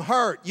him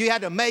hurt. You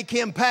had to make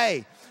him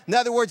pay. In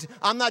other words,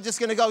 I'm not just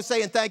going to go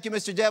saying, thank you,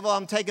 Mr. Devil,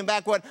 I'm taking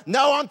back what.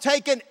 No, I'm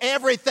taking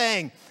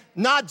everything.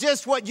 Not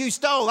just what you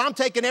stole. I'm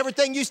taking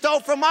everything you stole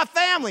from my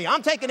family.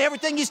 I'm taking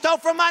everything you stole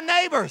from my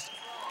neighbors.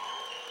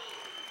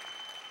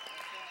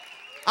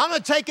 I'm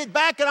going to take it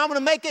back and I'm going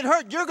to make it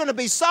hurt. You're going to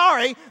be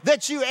sorry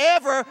that you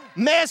ever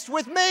messed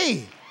with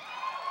me.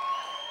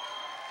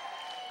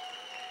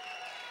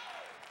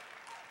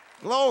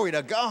 Glory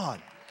to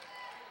God.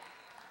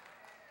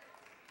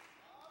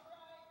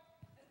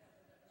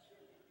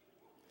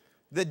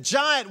 The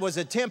giant was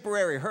a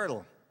temporary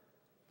hurdle.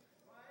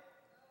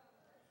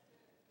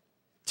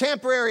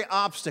 Temporary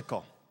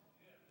obstacle.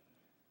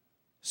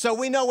 So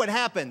we know what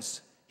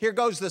happens. Here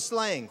goes the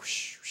sling.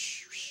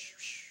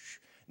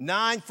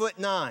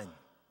 9'9".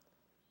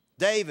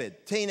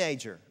 David,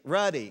 teenager,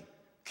 ruddy,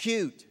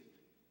 cute.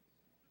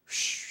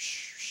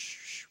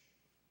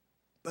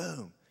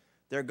 Boom.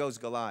 There goes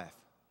Goliath.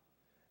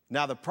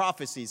 Now the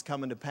prophecy's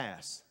coming to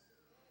pass.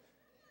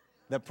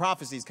 The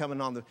prophecy's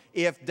coming on.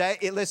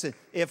 Listen,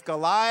 if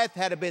Goliath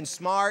had been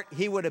smart,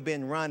 he would have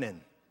been running.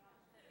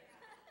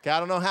 Okay, I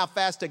don't know how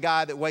fast a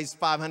guy that weighs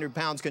 500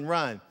 pounds can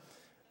run,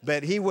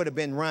 but he would have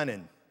been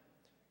running.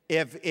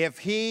 If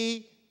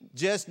he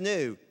just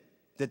knew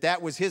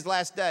that was his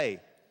last day,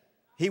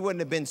 he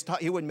wouldn't have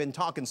been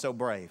talking so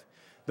brave.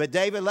 But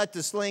David let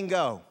the sling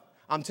go.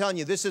 I'm telling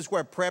you, this is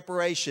where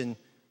preparation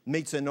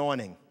meets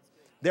anointing.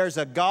 There's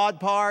a God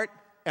part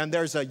and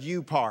there's a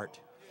you part.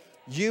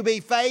 You be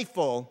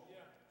faithful.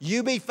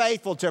 You be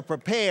faithful to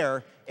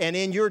prepare, and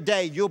in your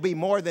day, you'll be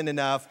more than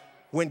enough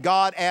when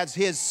God adds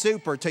his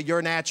super to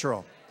your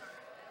natural.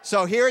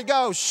 So here it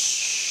goes.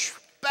 Shh,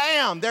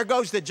 bam, there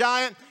goes the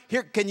giant.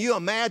 Here, can you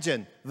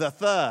imagine the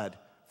thud?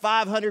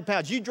 500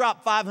 pounds. You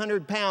drop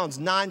 500 pounds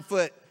 9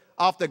 foot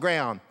off the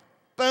ground.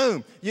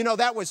 Boom. You know,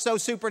 that was so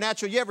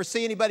supernatural. You ever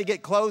see anybody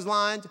get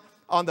clotheslined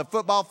on the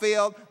football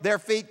field? Their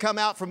feet come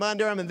out from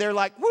under them, and they're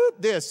like,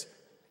 whoop, this.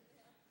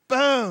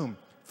 Boom.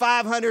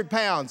 500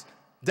 pounds.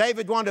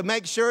 David wanted to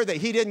make sure that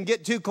he didn't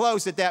get too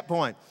close at that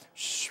point.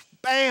 Shh,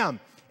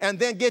 bam. And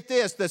then get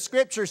this. The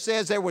scripture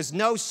says there was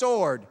no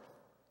sword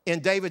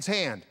in David's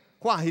hand.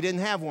 Why? He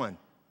didn't have one.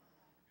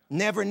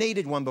 Never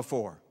needed one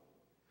before.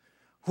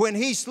 When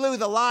he slew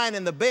the lion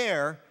and the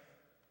bear,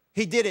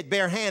 he did it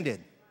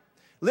barehanded.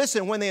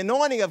 Listen, when the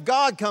anointing of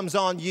God comes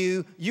on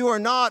you, you are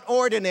not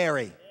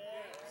ordinary.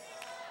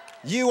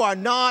 You are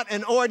not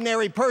an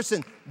ordinary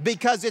person,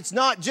 because it's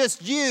not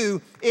just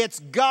you, it's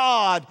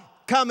God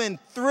coming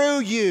through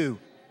you.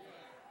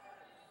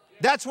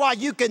 That's why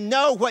you can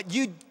know what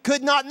you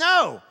could not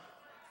know.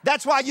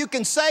 That's why you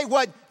can say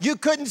what you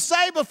couldn't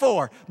say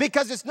before,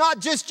 because it's not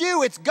just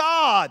you, it's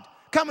God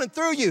coming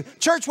through you.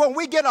 Church, when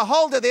we get a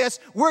hold of this,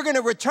 we're going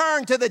to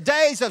return to the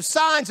days of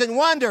signs and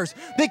wonders,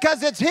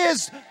 because it's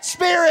his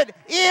spirit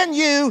in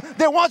you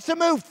that wants to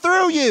move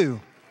through you.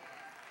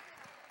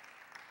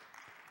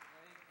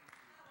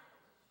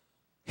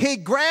 He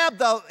grabbed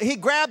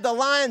the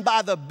lion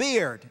by the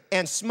beard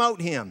and smote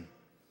him.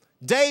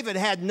 David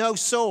had no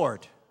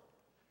sword.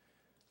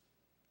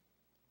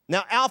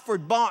 Now,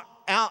 Albert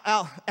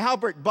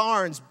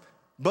Barnes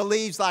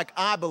believes like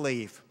I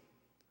believe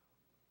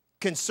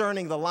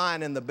concerning the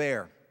lion and the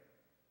bear,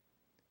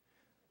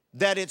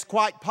 that it's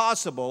quite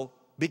possible,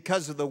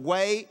 because of the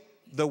way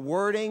the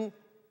wording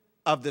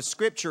of the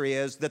scripture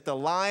is, that the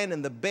lion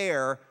and the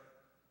bear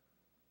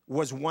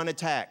was one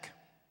attack.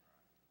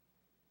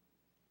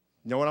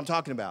 You know what I'm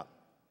talking about?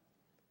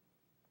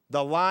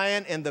 The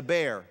lion and the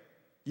bear.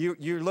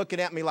 You're looking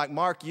at me like,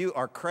 Mark, you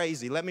are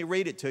crazy. Let me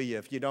read it to you.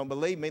 If you don't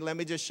believe me, let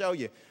me just show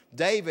you.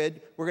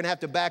 David, we're going to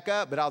have to back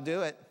up, but I'll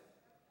do it.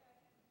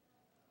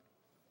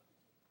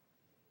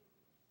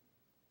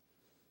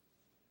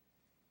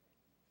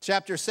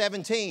 Chapter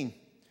 17,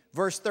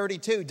 verse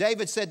 32.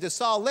 David said to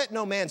Saul, let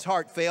no man's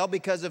heart fail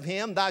because of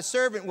him. Thy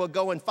servant will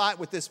go and fight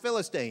with this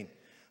Philistine.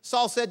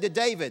 Saul said to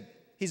David,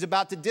 he's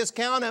about to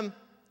discount him.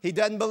 He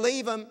doesn't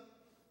believe him.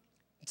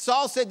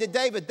 Saul said to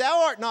David,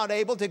 thou art not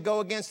able to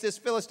go against this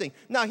Philistine.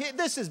 Now,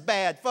 this is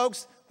bad,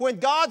 folks. When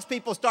God's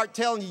people start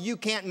telling you you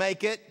can't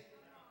make it,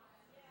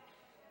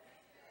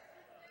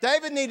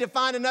 David needed to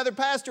find another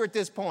pastor at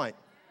this point.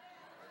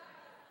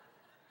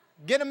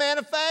 Get a man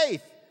of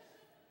faith.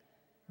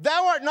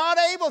 Thou art not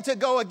able to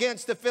go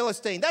against the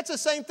Philistine. That's the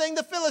same thing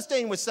the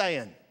Philistine was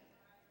saying.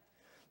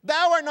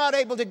 Thou art not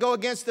able to go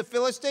against the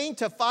Philistine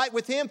to fight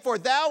with him, for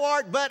thou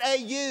art but a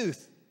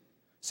youth.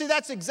 See,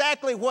 that's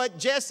exactly what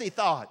Jesse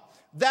thought.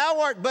 Thou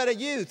art but a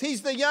youth.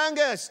 He's the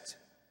youngest.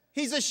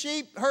 He's a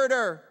sheep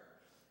herder.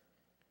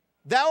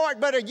 Thou art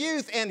but a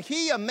youth, and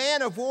he a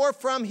man of war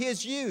from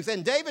his youth.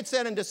 And David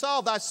said unto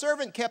Saul, thy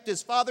servant kept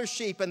his father's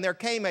sheep, and there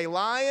came a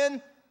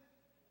lion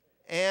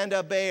and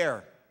a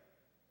bear.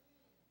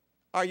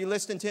 Are you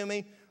listening to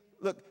me?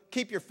 Look,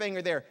 keep your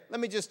finger there. Let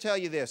me just tell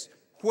you this.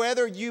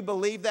 Whether you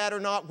believe that or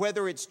not,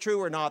 whether it's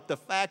true or not, the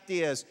fact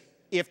is,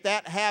 if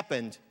that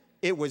happened,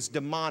 it was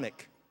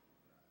demonic.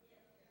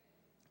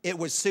 It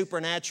was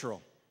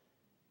supernatural.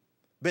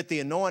 But the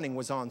anointing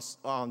was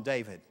on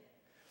David.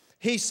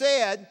 He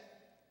said,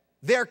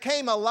 there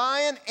came a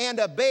lion and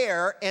a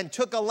bear and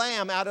took a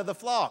lamb out of the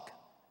flock.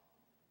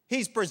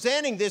 He's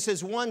presenting this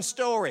as one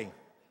story.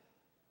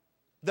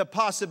 The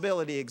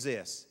possibility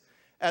exists.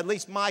 At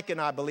least Mike and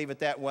I believe it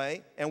that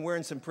way, and we're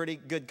in some pretty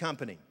good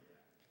company.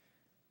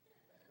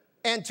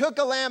 And took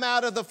a lamb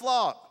out of the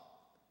flock.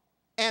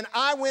 And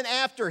I went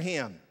after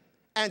him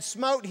and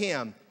smote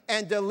him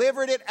and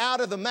delivered it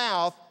out of the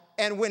mouth.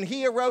 And when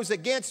he arose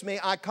against me,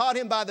 I caught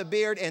him by the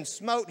beard and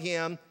smote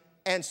him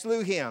and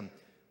slew him.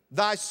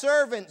 Thy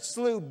servant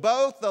slew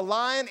both the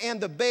lion and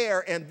the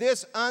bear, and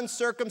this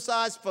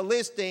uncircumcised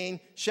Philistine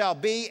shall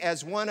be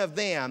as one of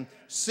them,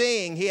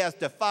 seeing he has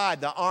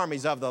defied the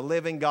armies of the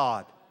living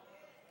God.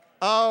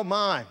 Oh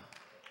my.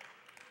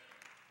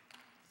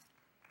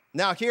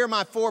 Now here are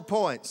my 4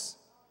 points.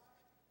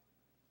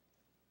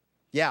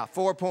 Yeah,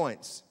 4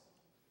 points.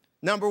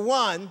 Number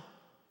 1,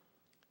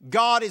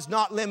 God is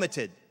not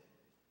limited.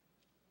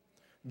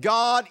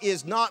 God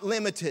is not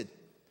limited.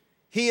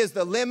 He is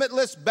the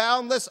limitless,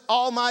 boundless,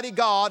 almighty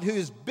God who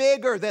is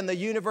bigger than the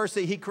universe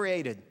that he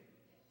created.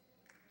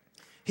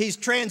 He's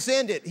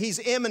transcendent. He's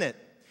immanent.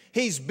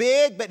 He's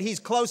big, but he's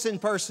close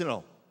and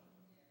personal.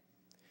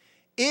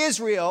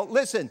 Israel,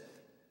 listen,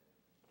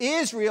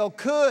 Israel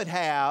could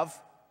have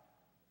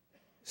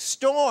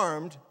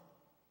stormed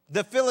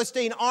the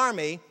Philistine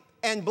army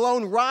and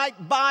blown right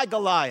by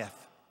Goliath.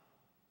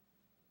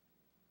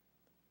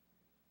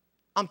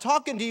 I'm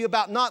talking to you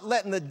about not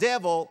letting the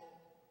devil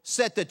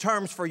set the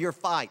terms for your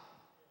fight.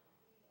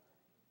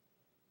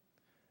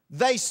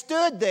 They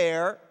stood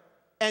there,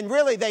 and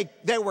really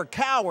they were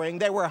cowering.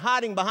 They were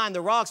hiding behind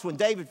the rocks when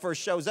David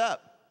first shows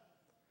up.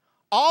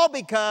 All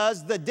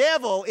because the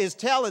devil is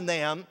telling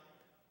them,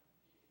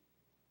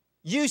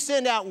 you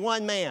send out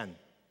one man.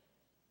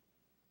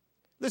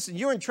 Listen,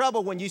 you're in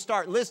trouble when you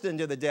start listening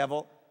to the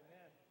devil.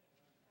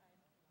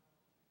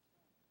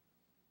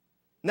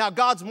 Now,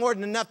 God's more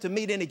than enough to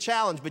meet any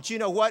challenge, but you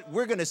know what?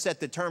 We're going to set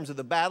the terms of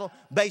the battle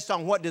based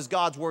on what does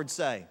God's word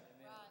say.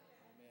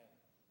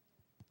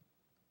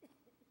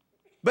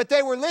 But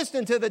they were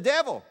listening to the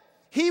devil.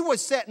 He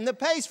was setting the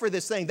pace for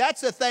this thing. That's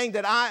the thing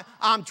that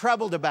I'm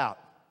troubled about.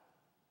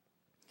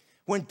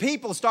 When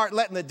people start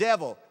letting the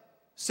devil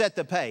set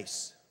the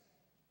pace.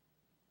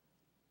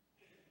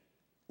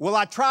 Well,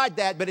 I tried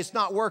that, but it's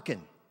not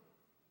working.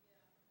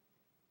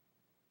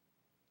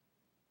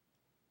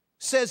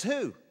 Says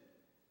who?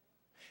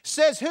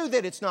 Says who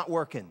that it's not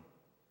working?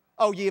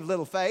 Oh, ye of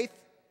little faith.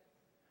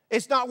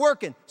 It's not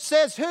working.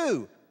 Says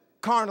who?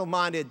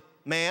 Carnal-minded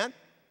man.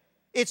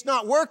 It's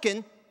not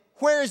working.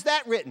 Where is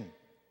that written?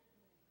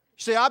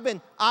 See, I've been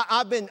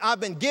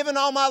given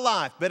all my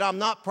life, but I'm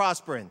not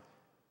prospering.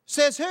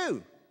 Says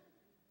who?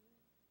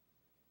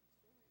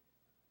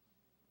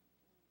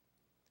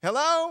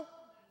 Hello?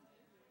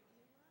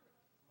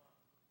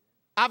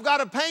 I've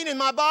got a pain in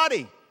my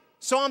body,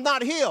 so I'm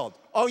not healed.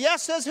 Oh,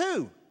 yes, says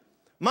who?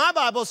 My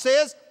Bible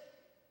says,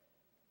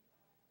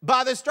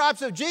 by the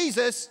stripes of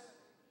Jesus,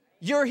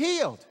 you're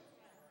healed.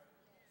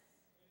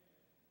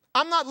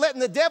 I'm not letting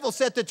the devil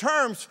set the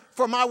terms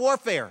for my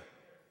warfare.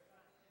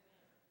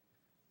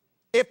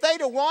 If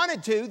they'd have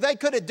wanted to, they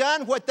could have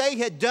done what they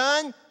had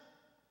done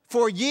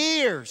for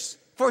years,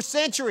 for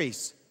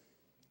centuries.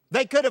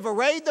 They could have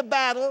arrayed the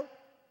battle,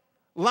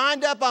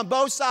 lined up on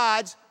both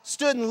sides,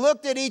 stood and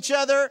looked at each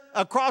other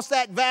across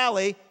that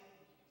valley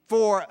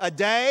for a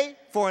day,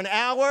 for an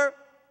hour,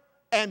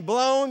 and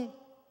blown,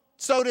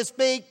 so to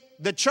speak,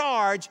 the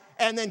charge,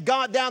 and then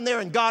got down there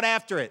and got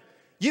after it.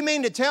 You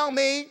mean to tell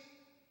me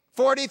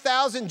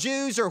 40,000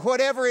 Jews or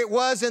whatever it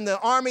was in the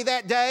army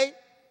that day?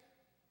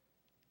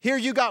 Here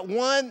you got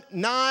one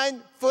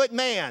 9-foot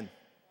man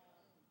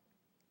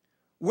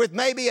with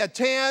maybe a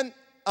 10,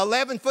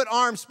 11-foot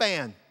arm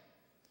span.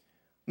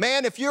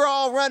 Man, if you're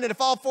all running,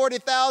 if all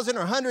 40,000 or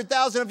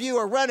 100,000 of you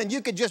are running,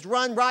 you could just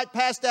run right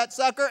past that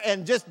sucker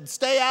and just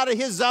stay out of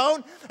his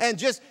zone and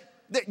just...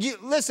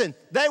 listen,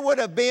 they would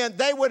have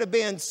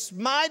been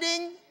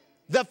smiting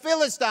the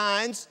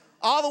Philistines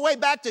all the way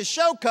back to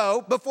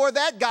Shoko before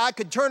that guy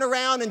could turn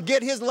around and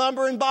get his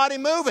lumbering body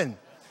moving.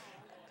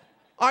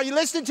 Are you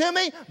listening to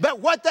me? But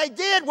what they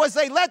did was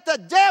they let the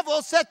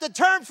devil set the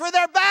terms for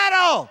their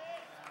battle.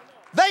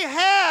 They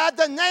had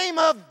the name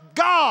of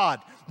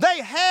God.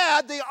 They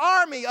had the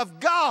army of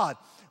God.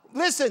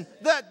 Listen,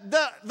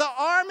 the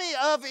army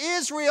of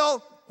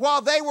Israel,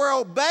 while they were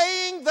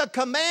obeying the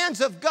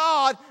commands of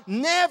God,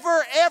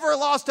 never ever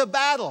lost a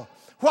battle.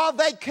 While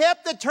they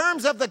kept the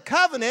terms of the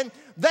covenant,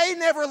 they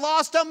never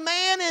lost a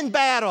man in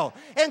battle.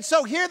 And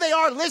so here they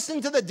are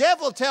listening to the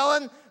devil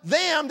telling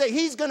them that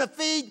he's going to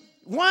feed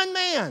one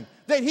man,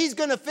 that he's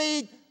going to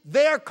feed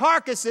their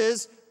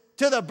carcasses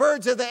to the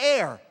birds of the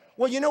air.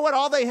 Well, you know what?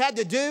 All they had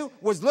to do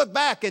was look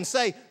back and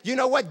say, you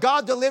know what?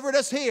 God delivered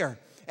us here.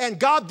 And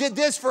God did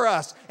this for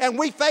us. And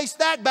we faced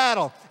that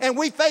battle. And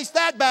we faced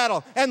that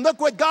battle. And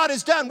look what God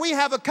has done. We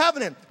have a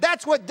covenant.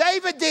 That's what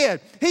David did.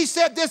 He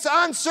said, this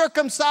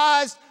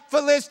uncircumcised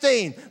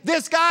Philistine,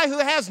 this guy who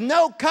has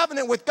no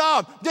covenant with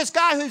God, this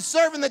guy who's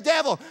serving the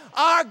devil,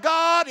 our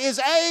God is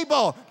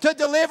able to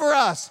deliver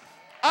us.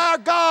 Our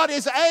God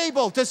is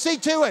able to see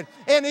to it.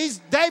 And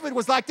David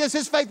was like this.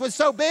 His faith was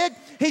so big.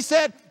 He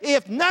said,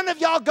 if none of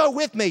y'all go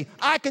with me,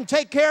 I can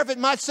take care of it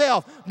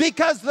myself.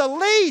 Because the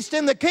least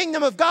in the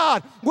kingdom of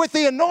God, with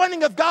the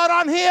anointing of God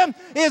on him,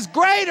 is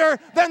greater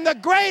than the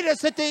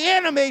greatest that the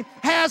enemy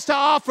has to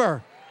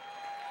offer.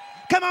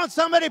 Come on,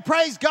 somebody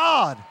praise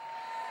God.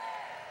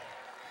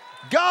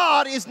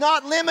 God is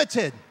not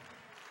limited.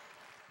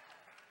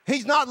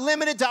 He's not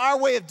limited to our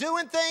way of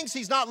doing things.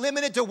 He's not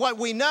limited to what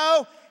we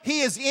know.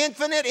 He is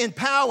infinite in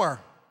power.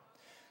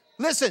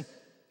 Listen,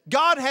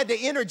 God had to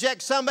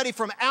interject somebody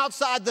from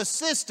outside the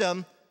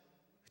system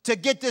to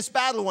get this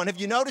battle won. Have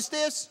you noticed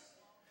this?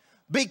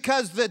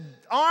 Because the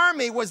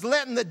army was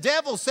letting the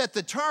devil set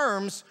the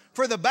terms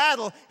for the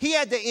battle, he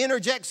had to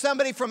interject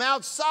somebody from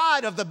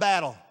outside of the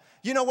battle.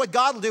 You know what?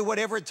 God will do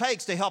whatever it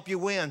takes to help you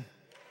win.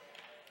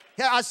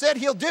 Yeah, I said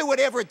he'll do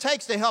whatever it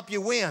takes to help you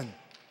win.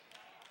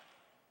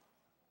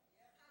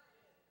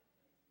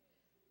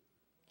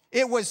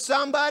 It was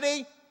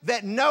somebody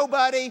that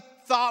nobody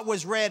thought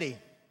was ready.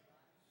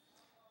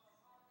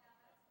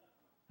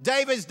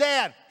 David's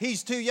dad,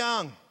 he's too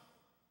young.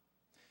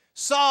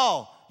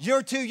 Saul,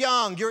 you're too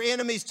young. Your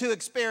enemy's too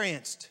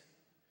experienced.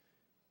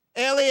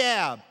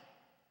 Eliab,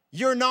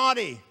 you're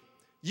naughty.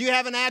 You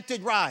haven't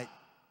acted right.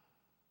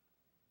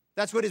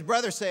 That's what his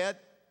brother said.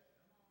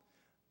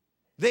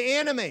 The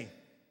enemy,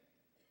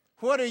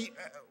 what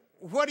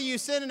are you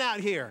sending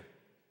out here?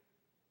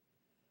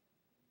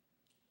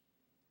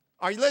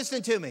 Are you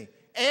listening to me?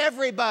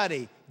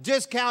 Everybody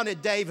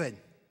discounted David.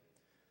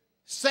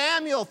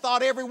 Samuel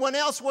thought everyone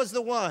else was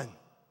the one.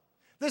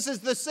 This is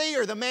the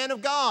seer, the man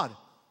of God.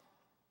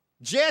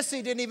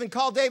 Jesse didn't even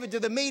call David to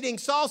the meeting.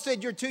 Saul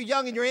said, you're too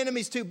young and your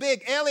enemy's too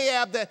big.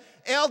 Eliab, the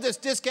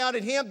eldest,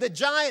 discounted him. The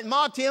giant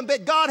mocked him,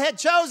 but God had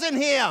chosen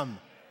him.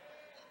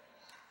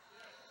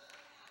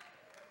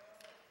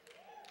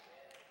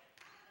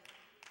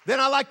 Then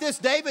I like this.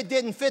 David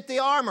didn't fit the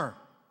armor.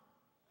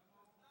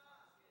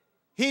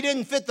 He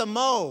didn't fit the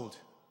mold.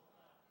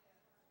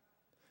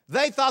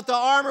 They thought the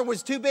armor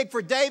was too big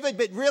for David,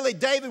 but really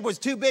David was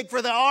too big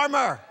for the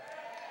armor.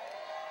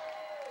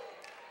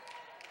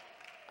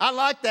 I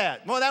like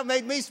that. Well, that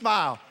made me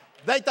smile.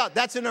 They thought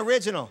that's an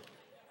original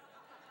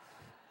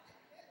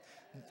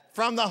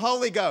from the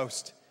Holy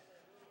Ghost.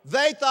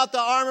 They thought the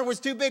armor was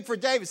too big for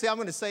David. See, I'm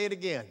going to say it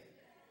again.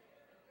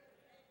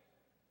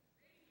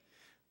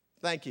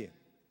 Thank you.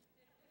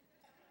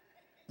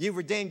 You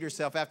redeemed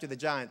yourself after the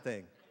giant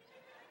thing.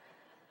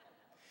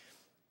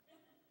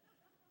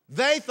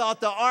 They thought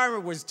the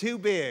armor was too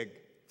big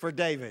for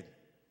David.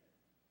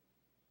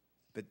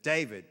 But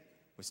David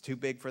was too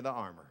big for the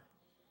armor.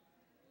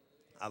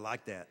 I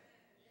like that.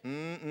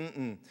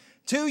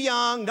 Too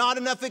young, not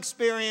enough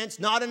experience,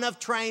 not enough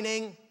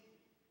training.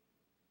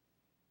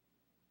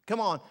 Come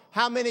on,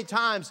 how many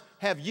times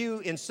have you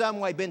in some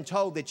way been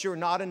told that you're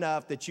not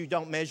enough, that you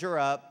don't measure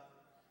up,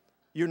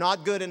 you're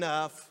not good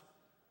enough,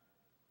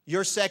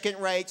 you're second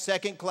rate,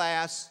 second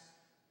class,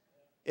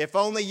 if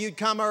only you'd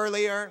come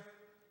earlier,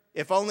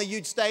 if only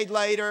you'd stayed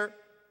later.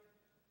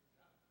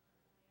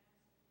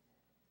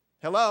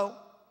 Hello?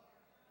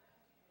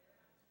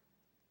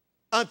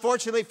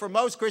 Unfortunately, for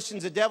most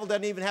Christians, the devil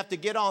doesn't even have to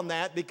get on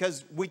that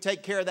because we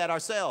take care of that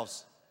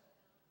ourselves.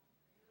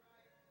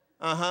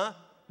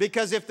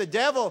 Because if the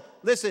devil,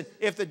 listen,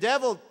 if the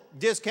devil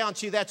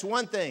discounts you, that's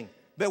one thing.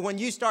 But when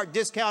you start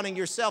discounting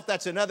yourself,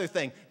 that's another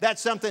thing.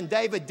 That's something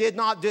David did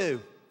not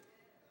do.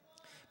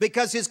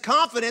 Because his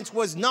confidence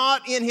was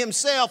not in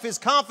himself. His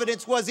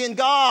confidence was in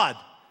God.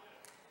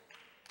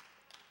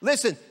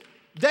 Listen,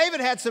 David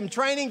had some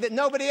training that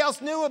nobody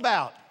else knew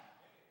about.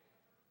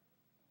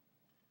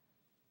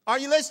 Are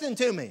you listening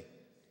to me?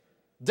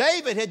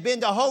 David had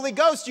been to Holy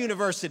Ghost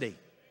University.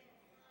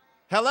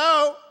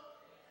 Hello?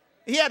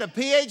 He had a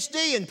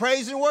PhD in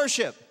praise and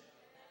worship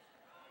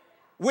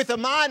with a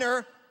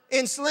minor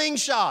in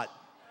slingshot.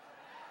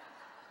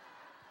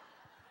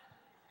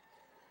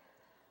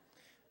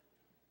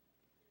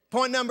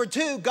 Point number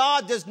 2,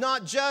 God does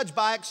not judge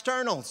by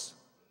externals.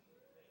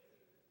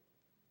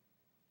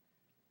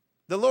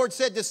 The Lord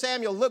said to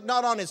Samuel, look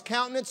not on his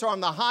countenance or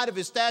on the height of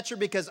his stature,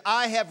 because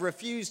I have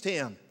refused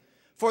him.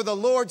 For the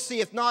Lord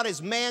seeth not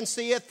as man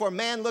seeth, for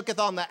man looketh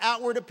on the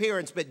outward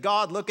appearance, but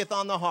God looketh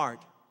on the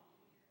heart.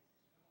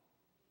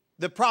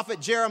 The prophet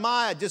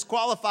Jeremiah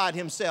disqualified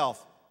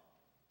himself.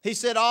 He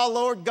said, oh,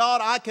 Lord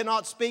God, I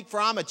cannot speak, for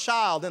I'm a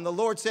child. And the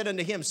Lord said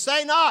unto him,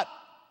 say not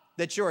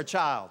that you're a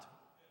child.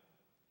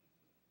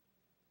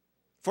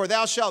 For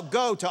thou shalt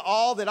go to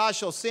all that I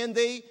shall send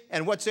thee,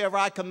 and whatsoever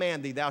I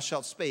command thee, thou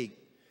shalt speak.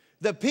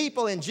 The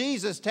people in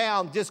Jesus'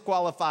 town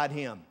disqualified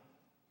him.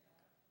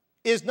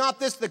 Is not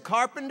this the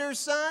carpenter's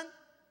son?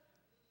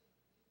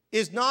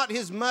 Is not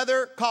his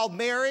mother called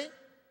Mary?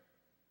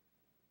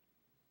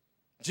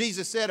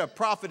 Jesus said a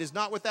prophet is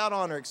not without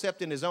honor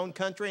except in his own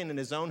country and in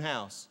his own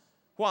house.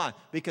 Why?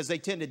 Because they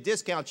tend to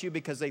discount you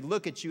because they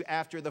look at you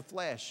after the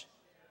flesh.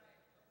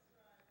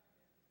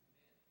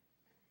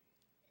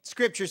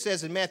 Scripture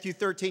says in Matthew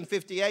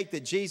 13:58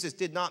 that Jesus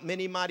did not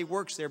many mighty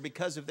works there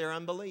because of their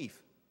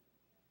unbelief.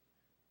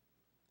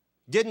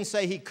 Didn't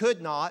say he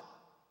could not,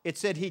 it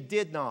said he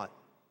did not.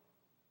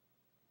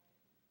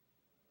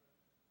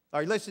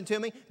 Are you listening to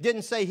me?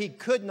 Didn't say he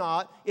could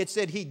not, it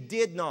said he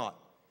did not.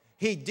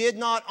 He did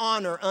not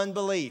honor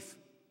unbelief.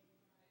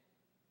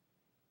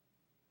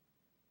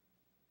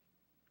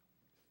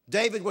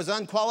 David was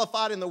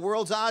unqualified in the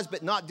world's eyes,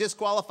 but not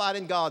disqualified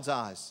in God's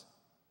eyes.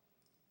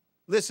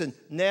 Listen,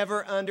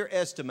 never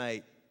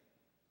underestimate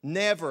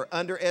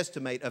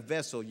a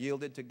vessel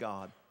yielded to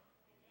God.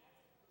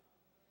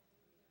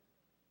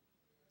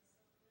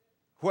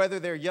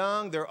 Whether they're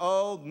young, they're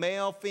old,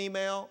 male,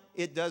 female,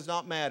 it does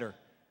not matter.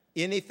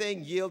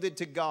 Anything yielded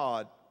to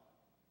God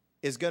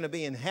is going to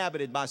be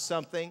inhabited by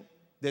something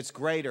that's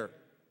greater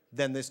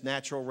than this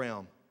natural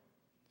realm.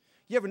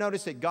 You ever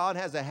notice that God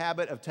has a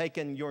habit of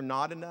taking your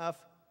not enough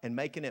and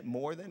making it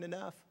more than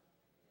enough?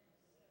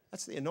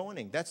 That's the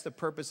anointing. That's the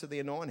purpose of the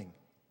anointing.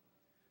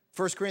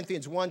 1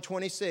 Corinthians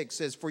 1:26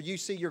 says, for you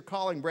see your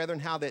calling, brethren,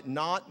 how that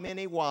not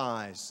many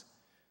wise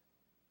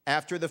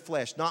after the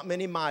flesh, not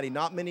many mighty,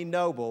 not many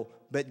noble,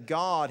 but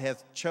God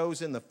hath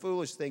chosen the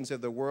foolish things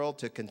of the world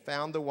to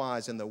confound the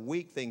wise, and the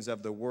weak things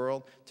of the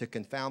world to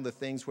confound the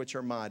things which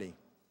are mighty.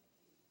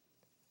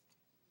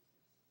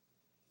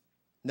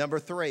 Number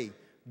 3,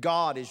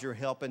 God is your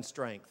help and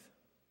strength.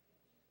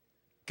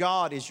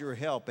 God is your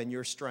help and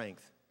your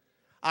strength.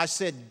 I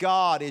said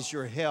God is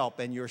your help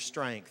and your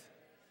strength.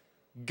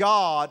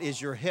 God is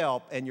your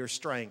help and your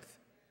strength.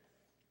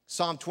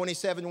 Psalm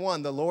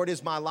 27:1, the Lord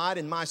is my light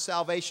and my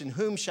salvation.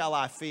 Whom shall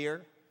I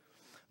fear?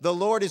 The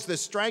Lord is the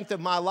strength of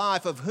my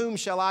life. Of whom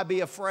shall I be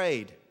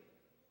afraid?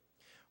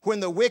 When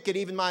the wicked,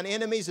 even mine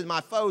enemies and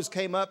my foes,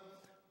 came up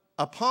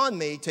upon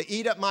me to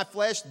eat up my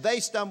flesh, they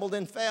stumbled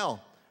and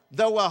fell.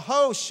 Though a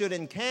host should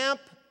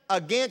encamp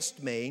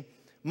against me,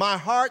 my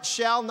heart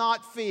shall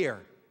not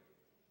fear.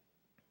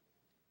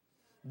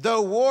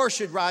 Though war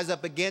should rise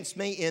up against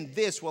me, in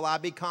this will I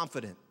be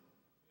confident.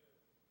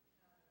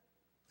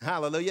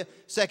 Hallelujah.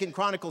 2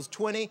 Chronicles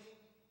 20,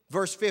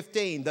 verse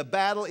 15. The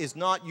battle is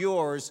not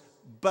yours,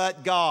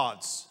 but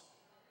God's.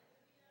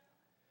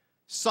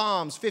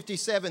 Psalms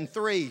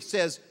 57:3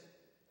 says,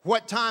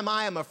 what time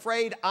I am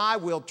afraid, I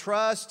will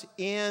trust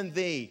in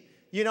thee.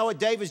 You know what?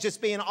 David's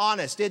just being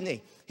honest, isn't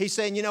he? He's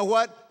saying, you know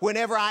what?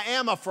 Whenever I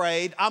am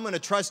afraid, I'm going to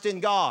trust in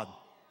God.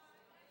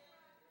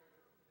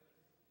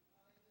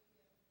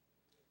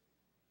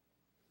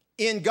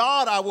 In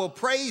God I will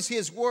praise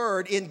his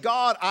word. In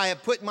God I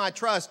have put my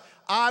trust.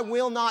 I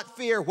will not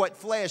fear what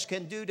flesh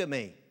can do to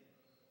me.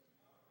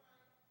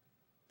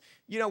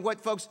 You know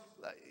what, folks?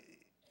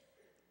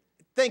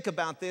 Think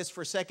about this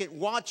for a second.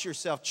 Watch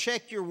yourself.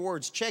 Check your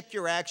words. Check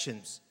your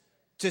actions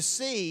to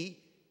see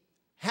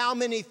how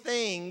many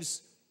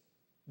things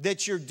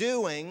that you're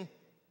doing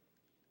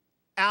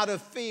out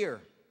of fear.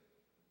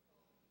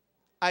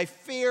 A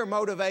fear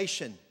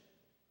motivation.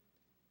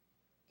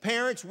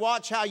 Parents,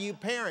 watch how you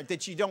parent,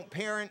 that you don't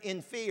parent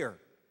in fear.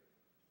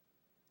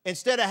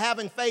 Instead of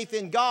having faith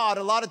in God,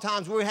 a lot of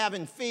times we're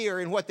having fear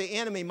in what the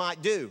enemy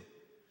might do.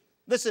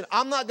 Listen,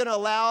 I'm not going to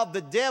allow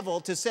the devil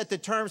to set the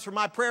terms for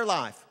my prayer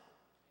life.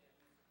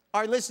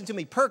 All right, listen to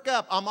me. Perk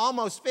up. I'm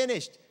almost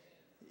finished.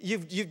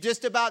 You've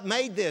just about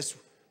made this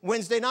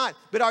Wednesday night.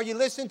 But are you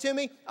listening to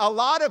me? A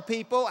lot of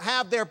people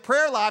have their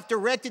prayer life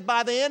directed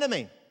by the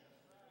enemy.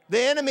 The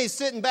enemy's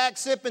sitting back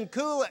sipping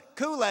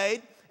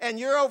Kool-Aid, and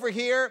you're over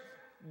here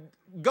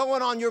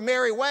going on your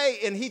merry way,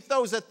 and he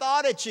throws a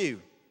thought at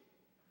you.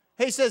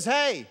 He says,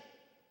 hey,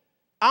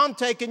 I'm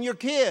taking your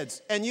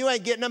kids, and you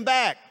ain't getting them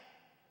back.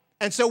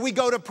 And so we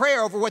go to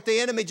prayer over what the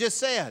enemy just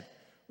said.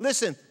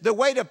 Listen, the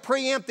way to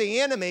preempt the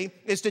enemy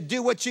is to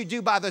do what you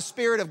do by the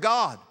Spirit of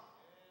God.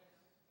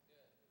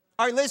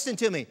 All right, listen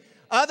to me.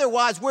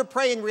 Otherwise, we're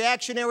praying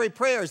reactionary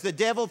prayers. The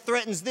devil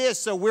threatens this,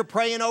 so we're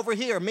praying over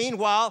here.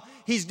 Meanwhile,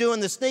 he's doing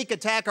the sneak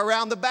attack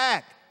around the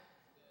back.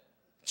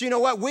 But you know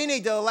what? We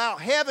need to allow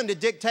heaven to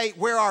dictate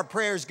where our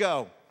prayers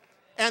go.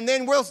 And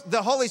then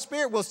the Holy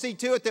Spirit will see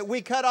to it that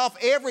we cut off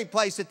every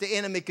place that the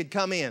enemy could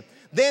come in.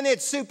 Then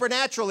it's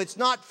supernatural. It's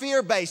not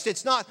fear-based.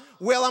 It's not,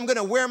 well, I'm going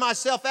to wear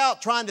myself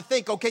out trying to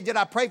think, okay, did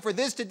I pray for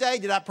this today?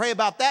 Did I pray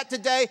about that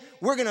today?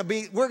 We're going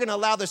to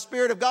allow the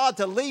Spirit of God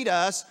to lead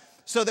us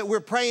so that we're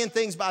praying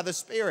things by the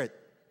Spirit.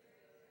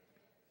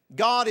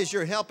 God is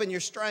your help and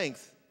your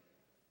strength.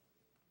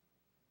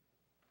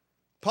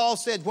 Paul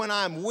said, when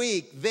I'm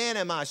weak, then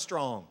am I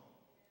strong.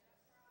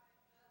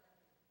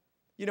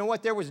 You know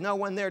what? There was no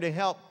one there to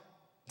help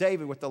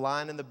David with the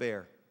lion and the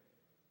bear.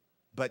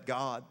 But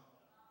God.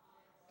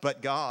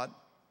 But God.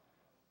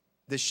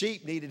 The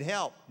sheep needed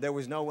help. There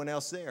was no one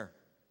else there.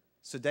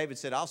 So David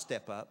said, I'll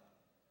step up.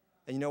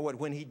 And you know what?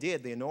 When he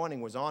did, the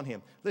anointing was on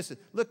him. Listen,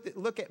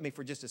 look at me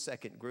for just a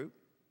second, group.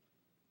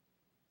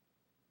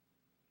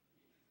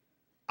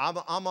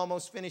 I'm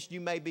almost finished. You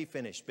may be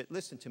finished. But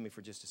listen to me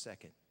for just a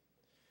second.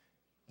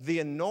 The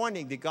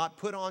anointing that God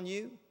put on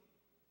you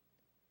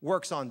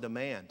works on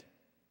demand.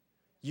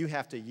 You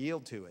have to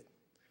yield to it.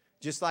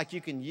 Just like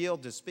you can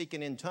yield to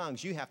speaking in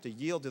tongues, you have to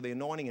yield to the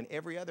anointing in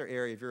every other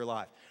area of your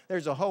life.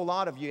 There's a whole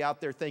lot of you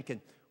out there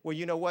thinking, well,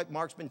 you know what?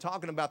 Mark's been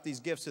talking about these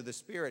gifts of the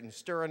Spirit and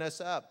stirring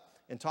us up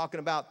and talking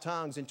about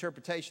tongues,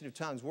 interpretation of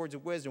tongues, words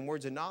of wisdom,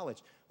 words of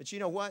knowledge. But you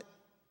know what?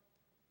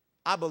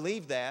 I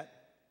believe that.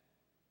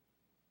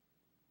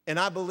 And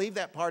I believe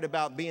that part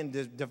about being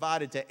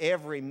divided to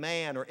every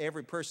man or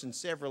every person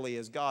severally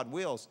as God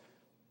wills.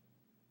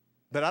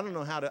 But I don't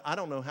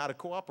know how to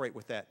cooperate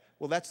with that.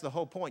 Well, that's the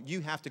whole point.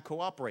 You have to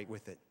cooperate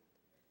with it.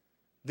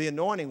 The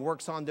anointing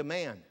works on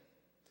demand.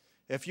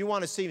 If you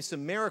want to see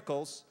some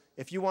miracles,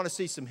 if you want to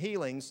see some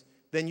healings,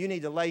 then you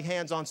need to lay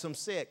hands on some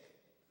sick.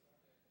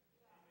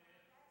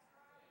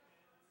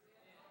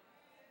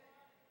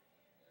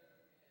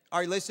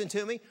 Are you listening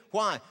to me?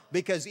 Why?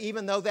 Because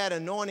even though that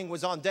anointing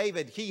was on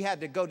David, he had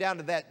to go down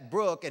to that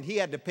brook and he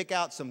had to pick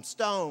out some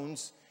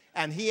stones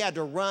and he had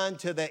to run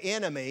to the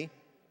enemy.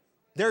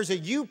 There's a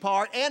you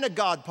part and a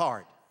God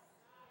part.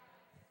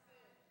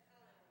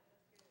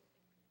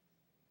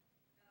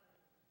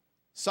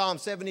 Psalm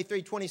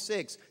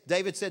 73:26,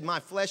 David said, my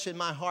flesh and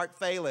my heart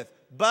faileth,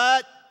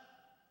 but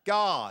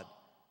God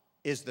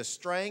is the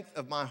strength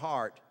of my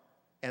heart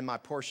and my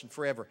portion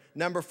forever.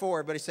 Number 4,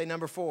 everybody say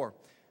number 4.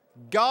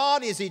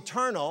 God is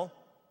eternal,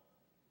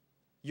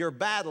 your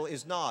battle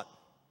is not.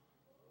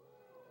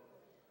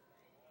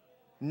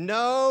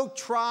 No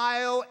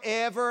trial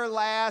ever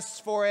lasts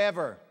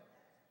forever.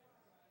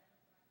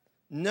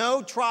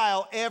 No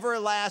trial ever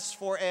lasts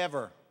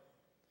forever.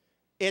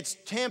 It's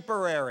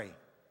temporary.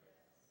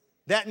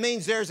 That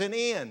means there's an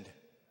end.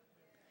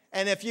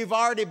 And if you've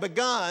already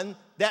begun,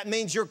 that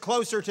means you're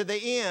closer to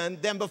the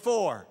end than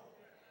before.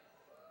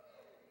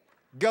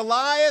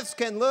 Goliaths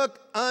can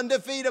look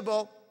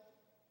undefeatable,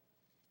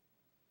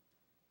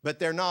 but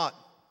they're not.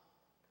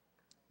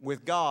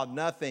 With God,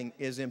 nothing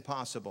is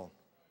impossible.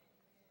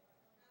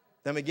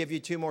 Let me give you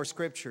 2 more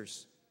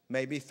scriptures,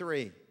 maybe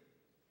 3.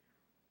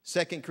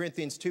 2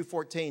 Corinthians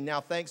 2:14,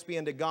 now thanks be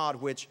unto God,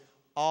 which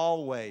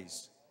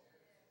always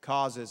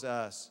causes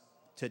us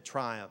to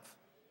triumph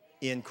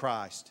in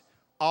Christ.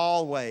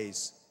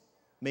 Always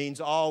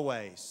means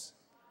always.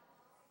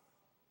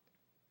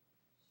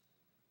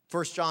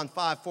 1 John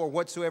 5:4,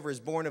 whatsoever is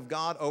born of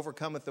God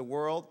overcometh the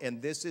world,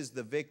 and this is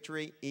the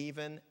victory,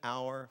 even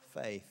our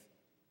faith.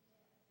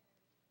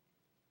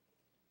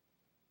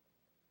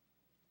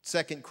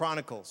 2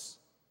 Chronicles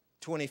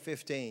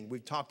 20:15,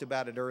 we've talked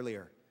about it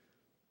earlier.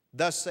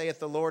 Thus saith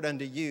the Lord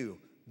unto you,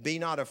 be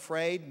not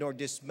afraid nor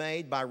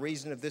dismayed by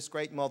reason of this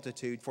great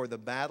multitude, for the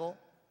battle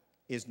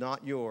is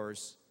not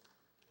yours,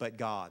 but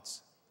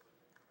God's.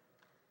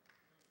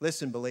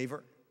 Listen,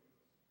 believer,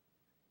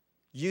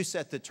 you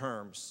set the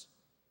terms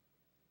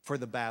for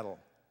the battle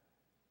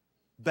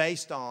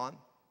based on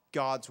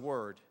God's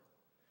word.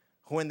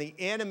 When the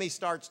enemy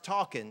starts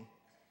talking,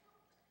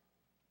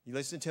 you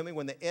listen to me,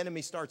 when the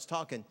enemy starts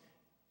talking,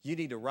 you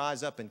need to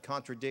rise up and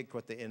contradict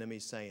what the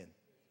enemy's saying.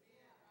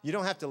 You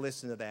don't have to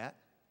listen to that.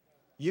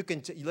 You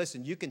can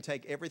listen, you can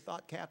take every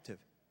thought captive.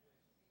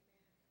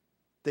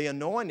 The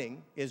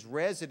anointing is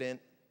resident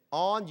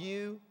on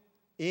you,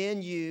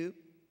 in you,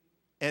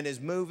 and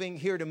is moving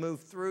here to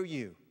move through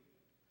you.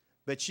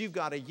 But you've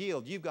got to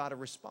yield. You've got to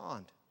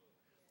respond.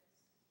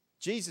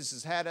 Jesus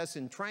has had us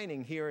in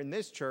training here in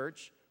this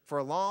church for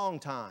a long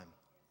time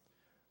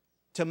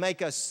to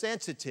make us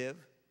sensitive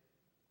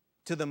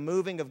to the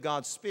moving of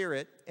God's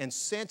Spirit and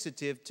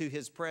sensitive to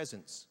His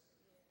presence.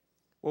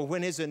 Well,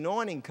 when His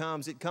anointing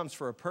comes, it comes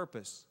for a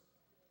purpose.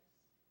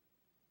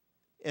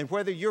 And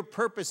whether your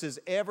purpose is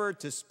ever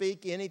to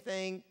speak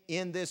anything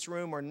in this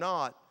room or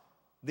not,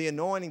 the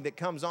anointing that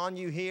comes on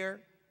you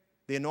here,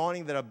 the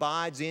anointing that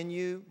abides in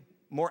you,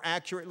 more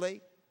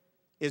accurately,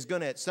 is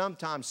going to at some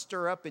time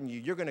stir up in you.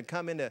 You're going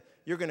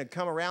to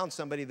come around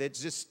somebody that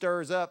just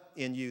stirs up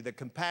in you. The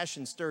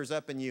compassion stirs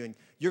up in you, and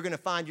you're going to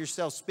find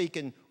yourself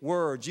speaking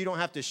words. You don't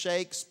have to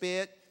shake,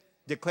 spit,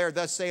 declare,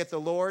 thus saith the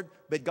Lord,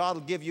 but God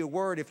will give you a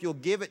word. If you'll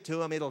give it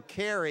to Him, it'll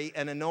carry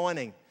an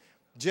anointing.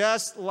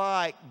 Just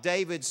like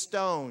David's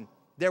stone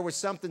there was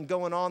something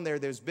going on there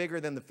that was bigger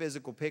than the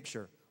physical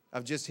picture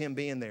of just him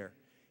being there.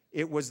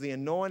 It was the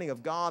anointing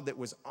of God that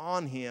was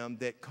on him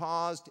that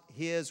caused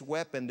his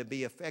weapon to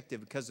be effective,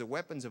 because the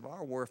weapons of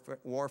our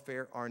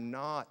warfare are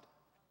not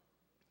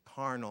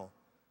carnal.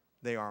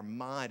 They are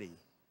mighty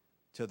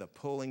to the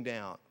pulling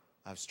down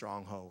of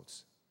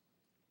strongholds.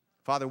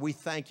 Father, we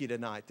thank you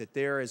tonight that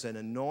there is an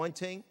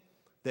anointing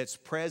that's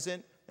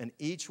present in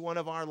each one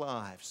of our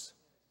lives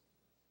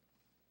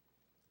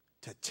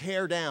to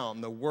tear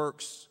down the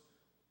works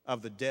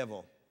of the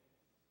devil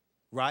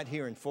right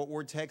here in Fort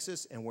Worth,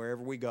 Texas, and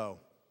wherever we go.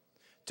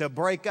 To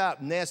break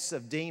up nests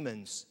of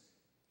demons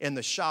in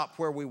the shop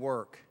where we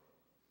work.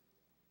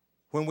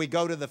 When we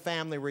go to the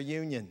family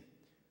reunion,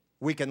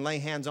 we can lay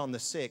hands on the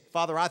sick.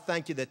 Father, I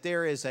thank you that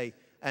there is an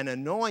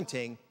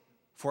anointing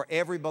for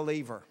every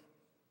believer.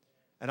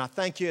 And I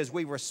thank you as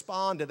we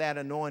respond to that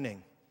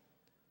anointing,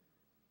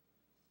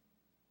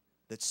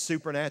 that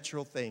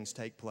supernatural things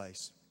take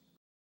place.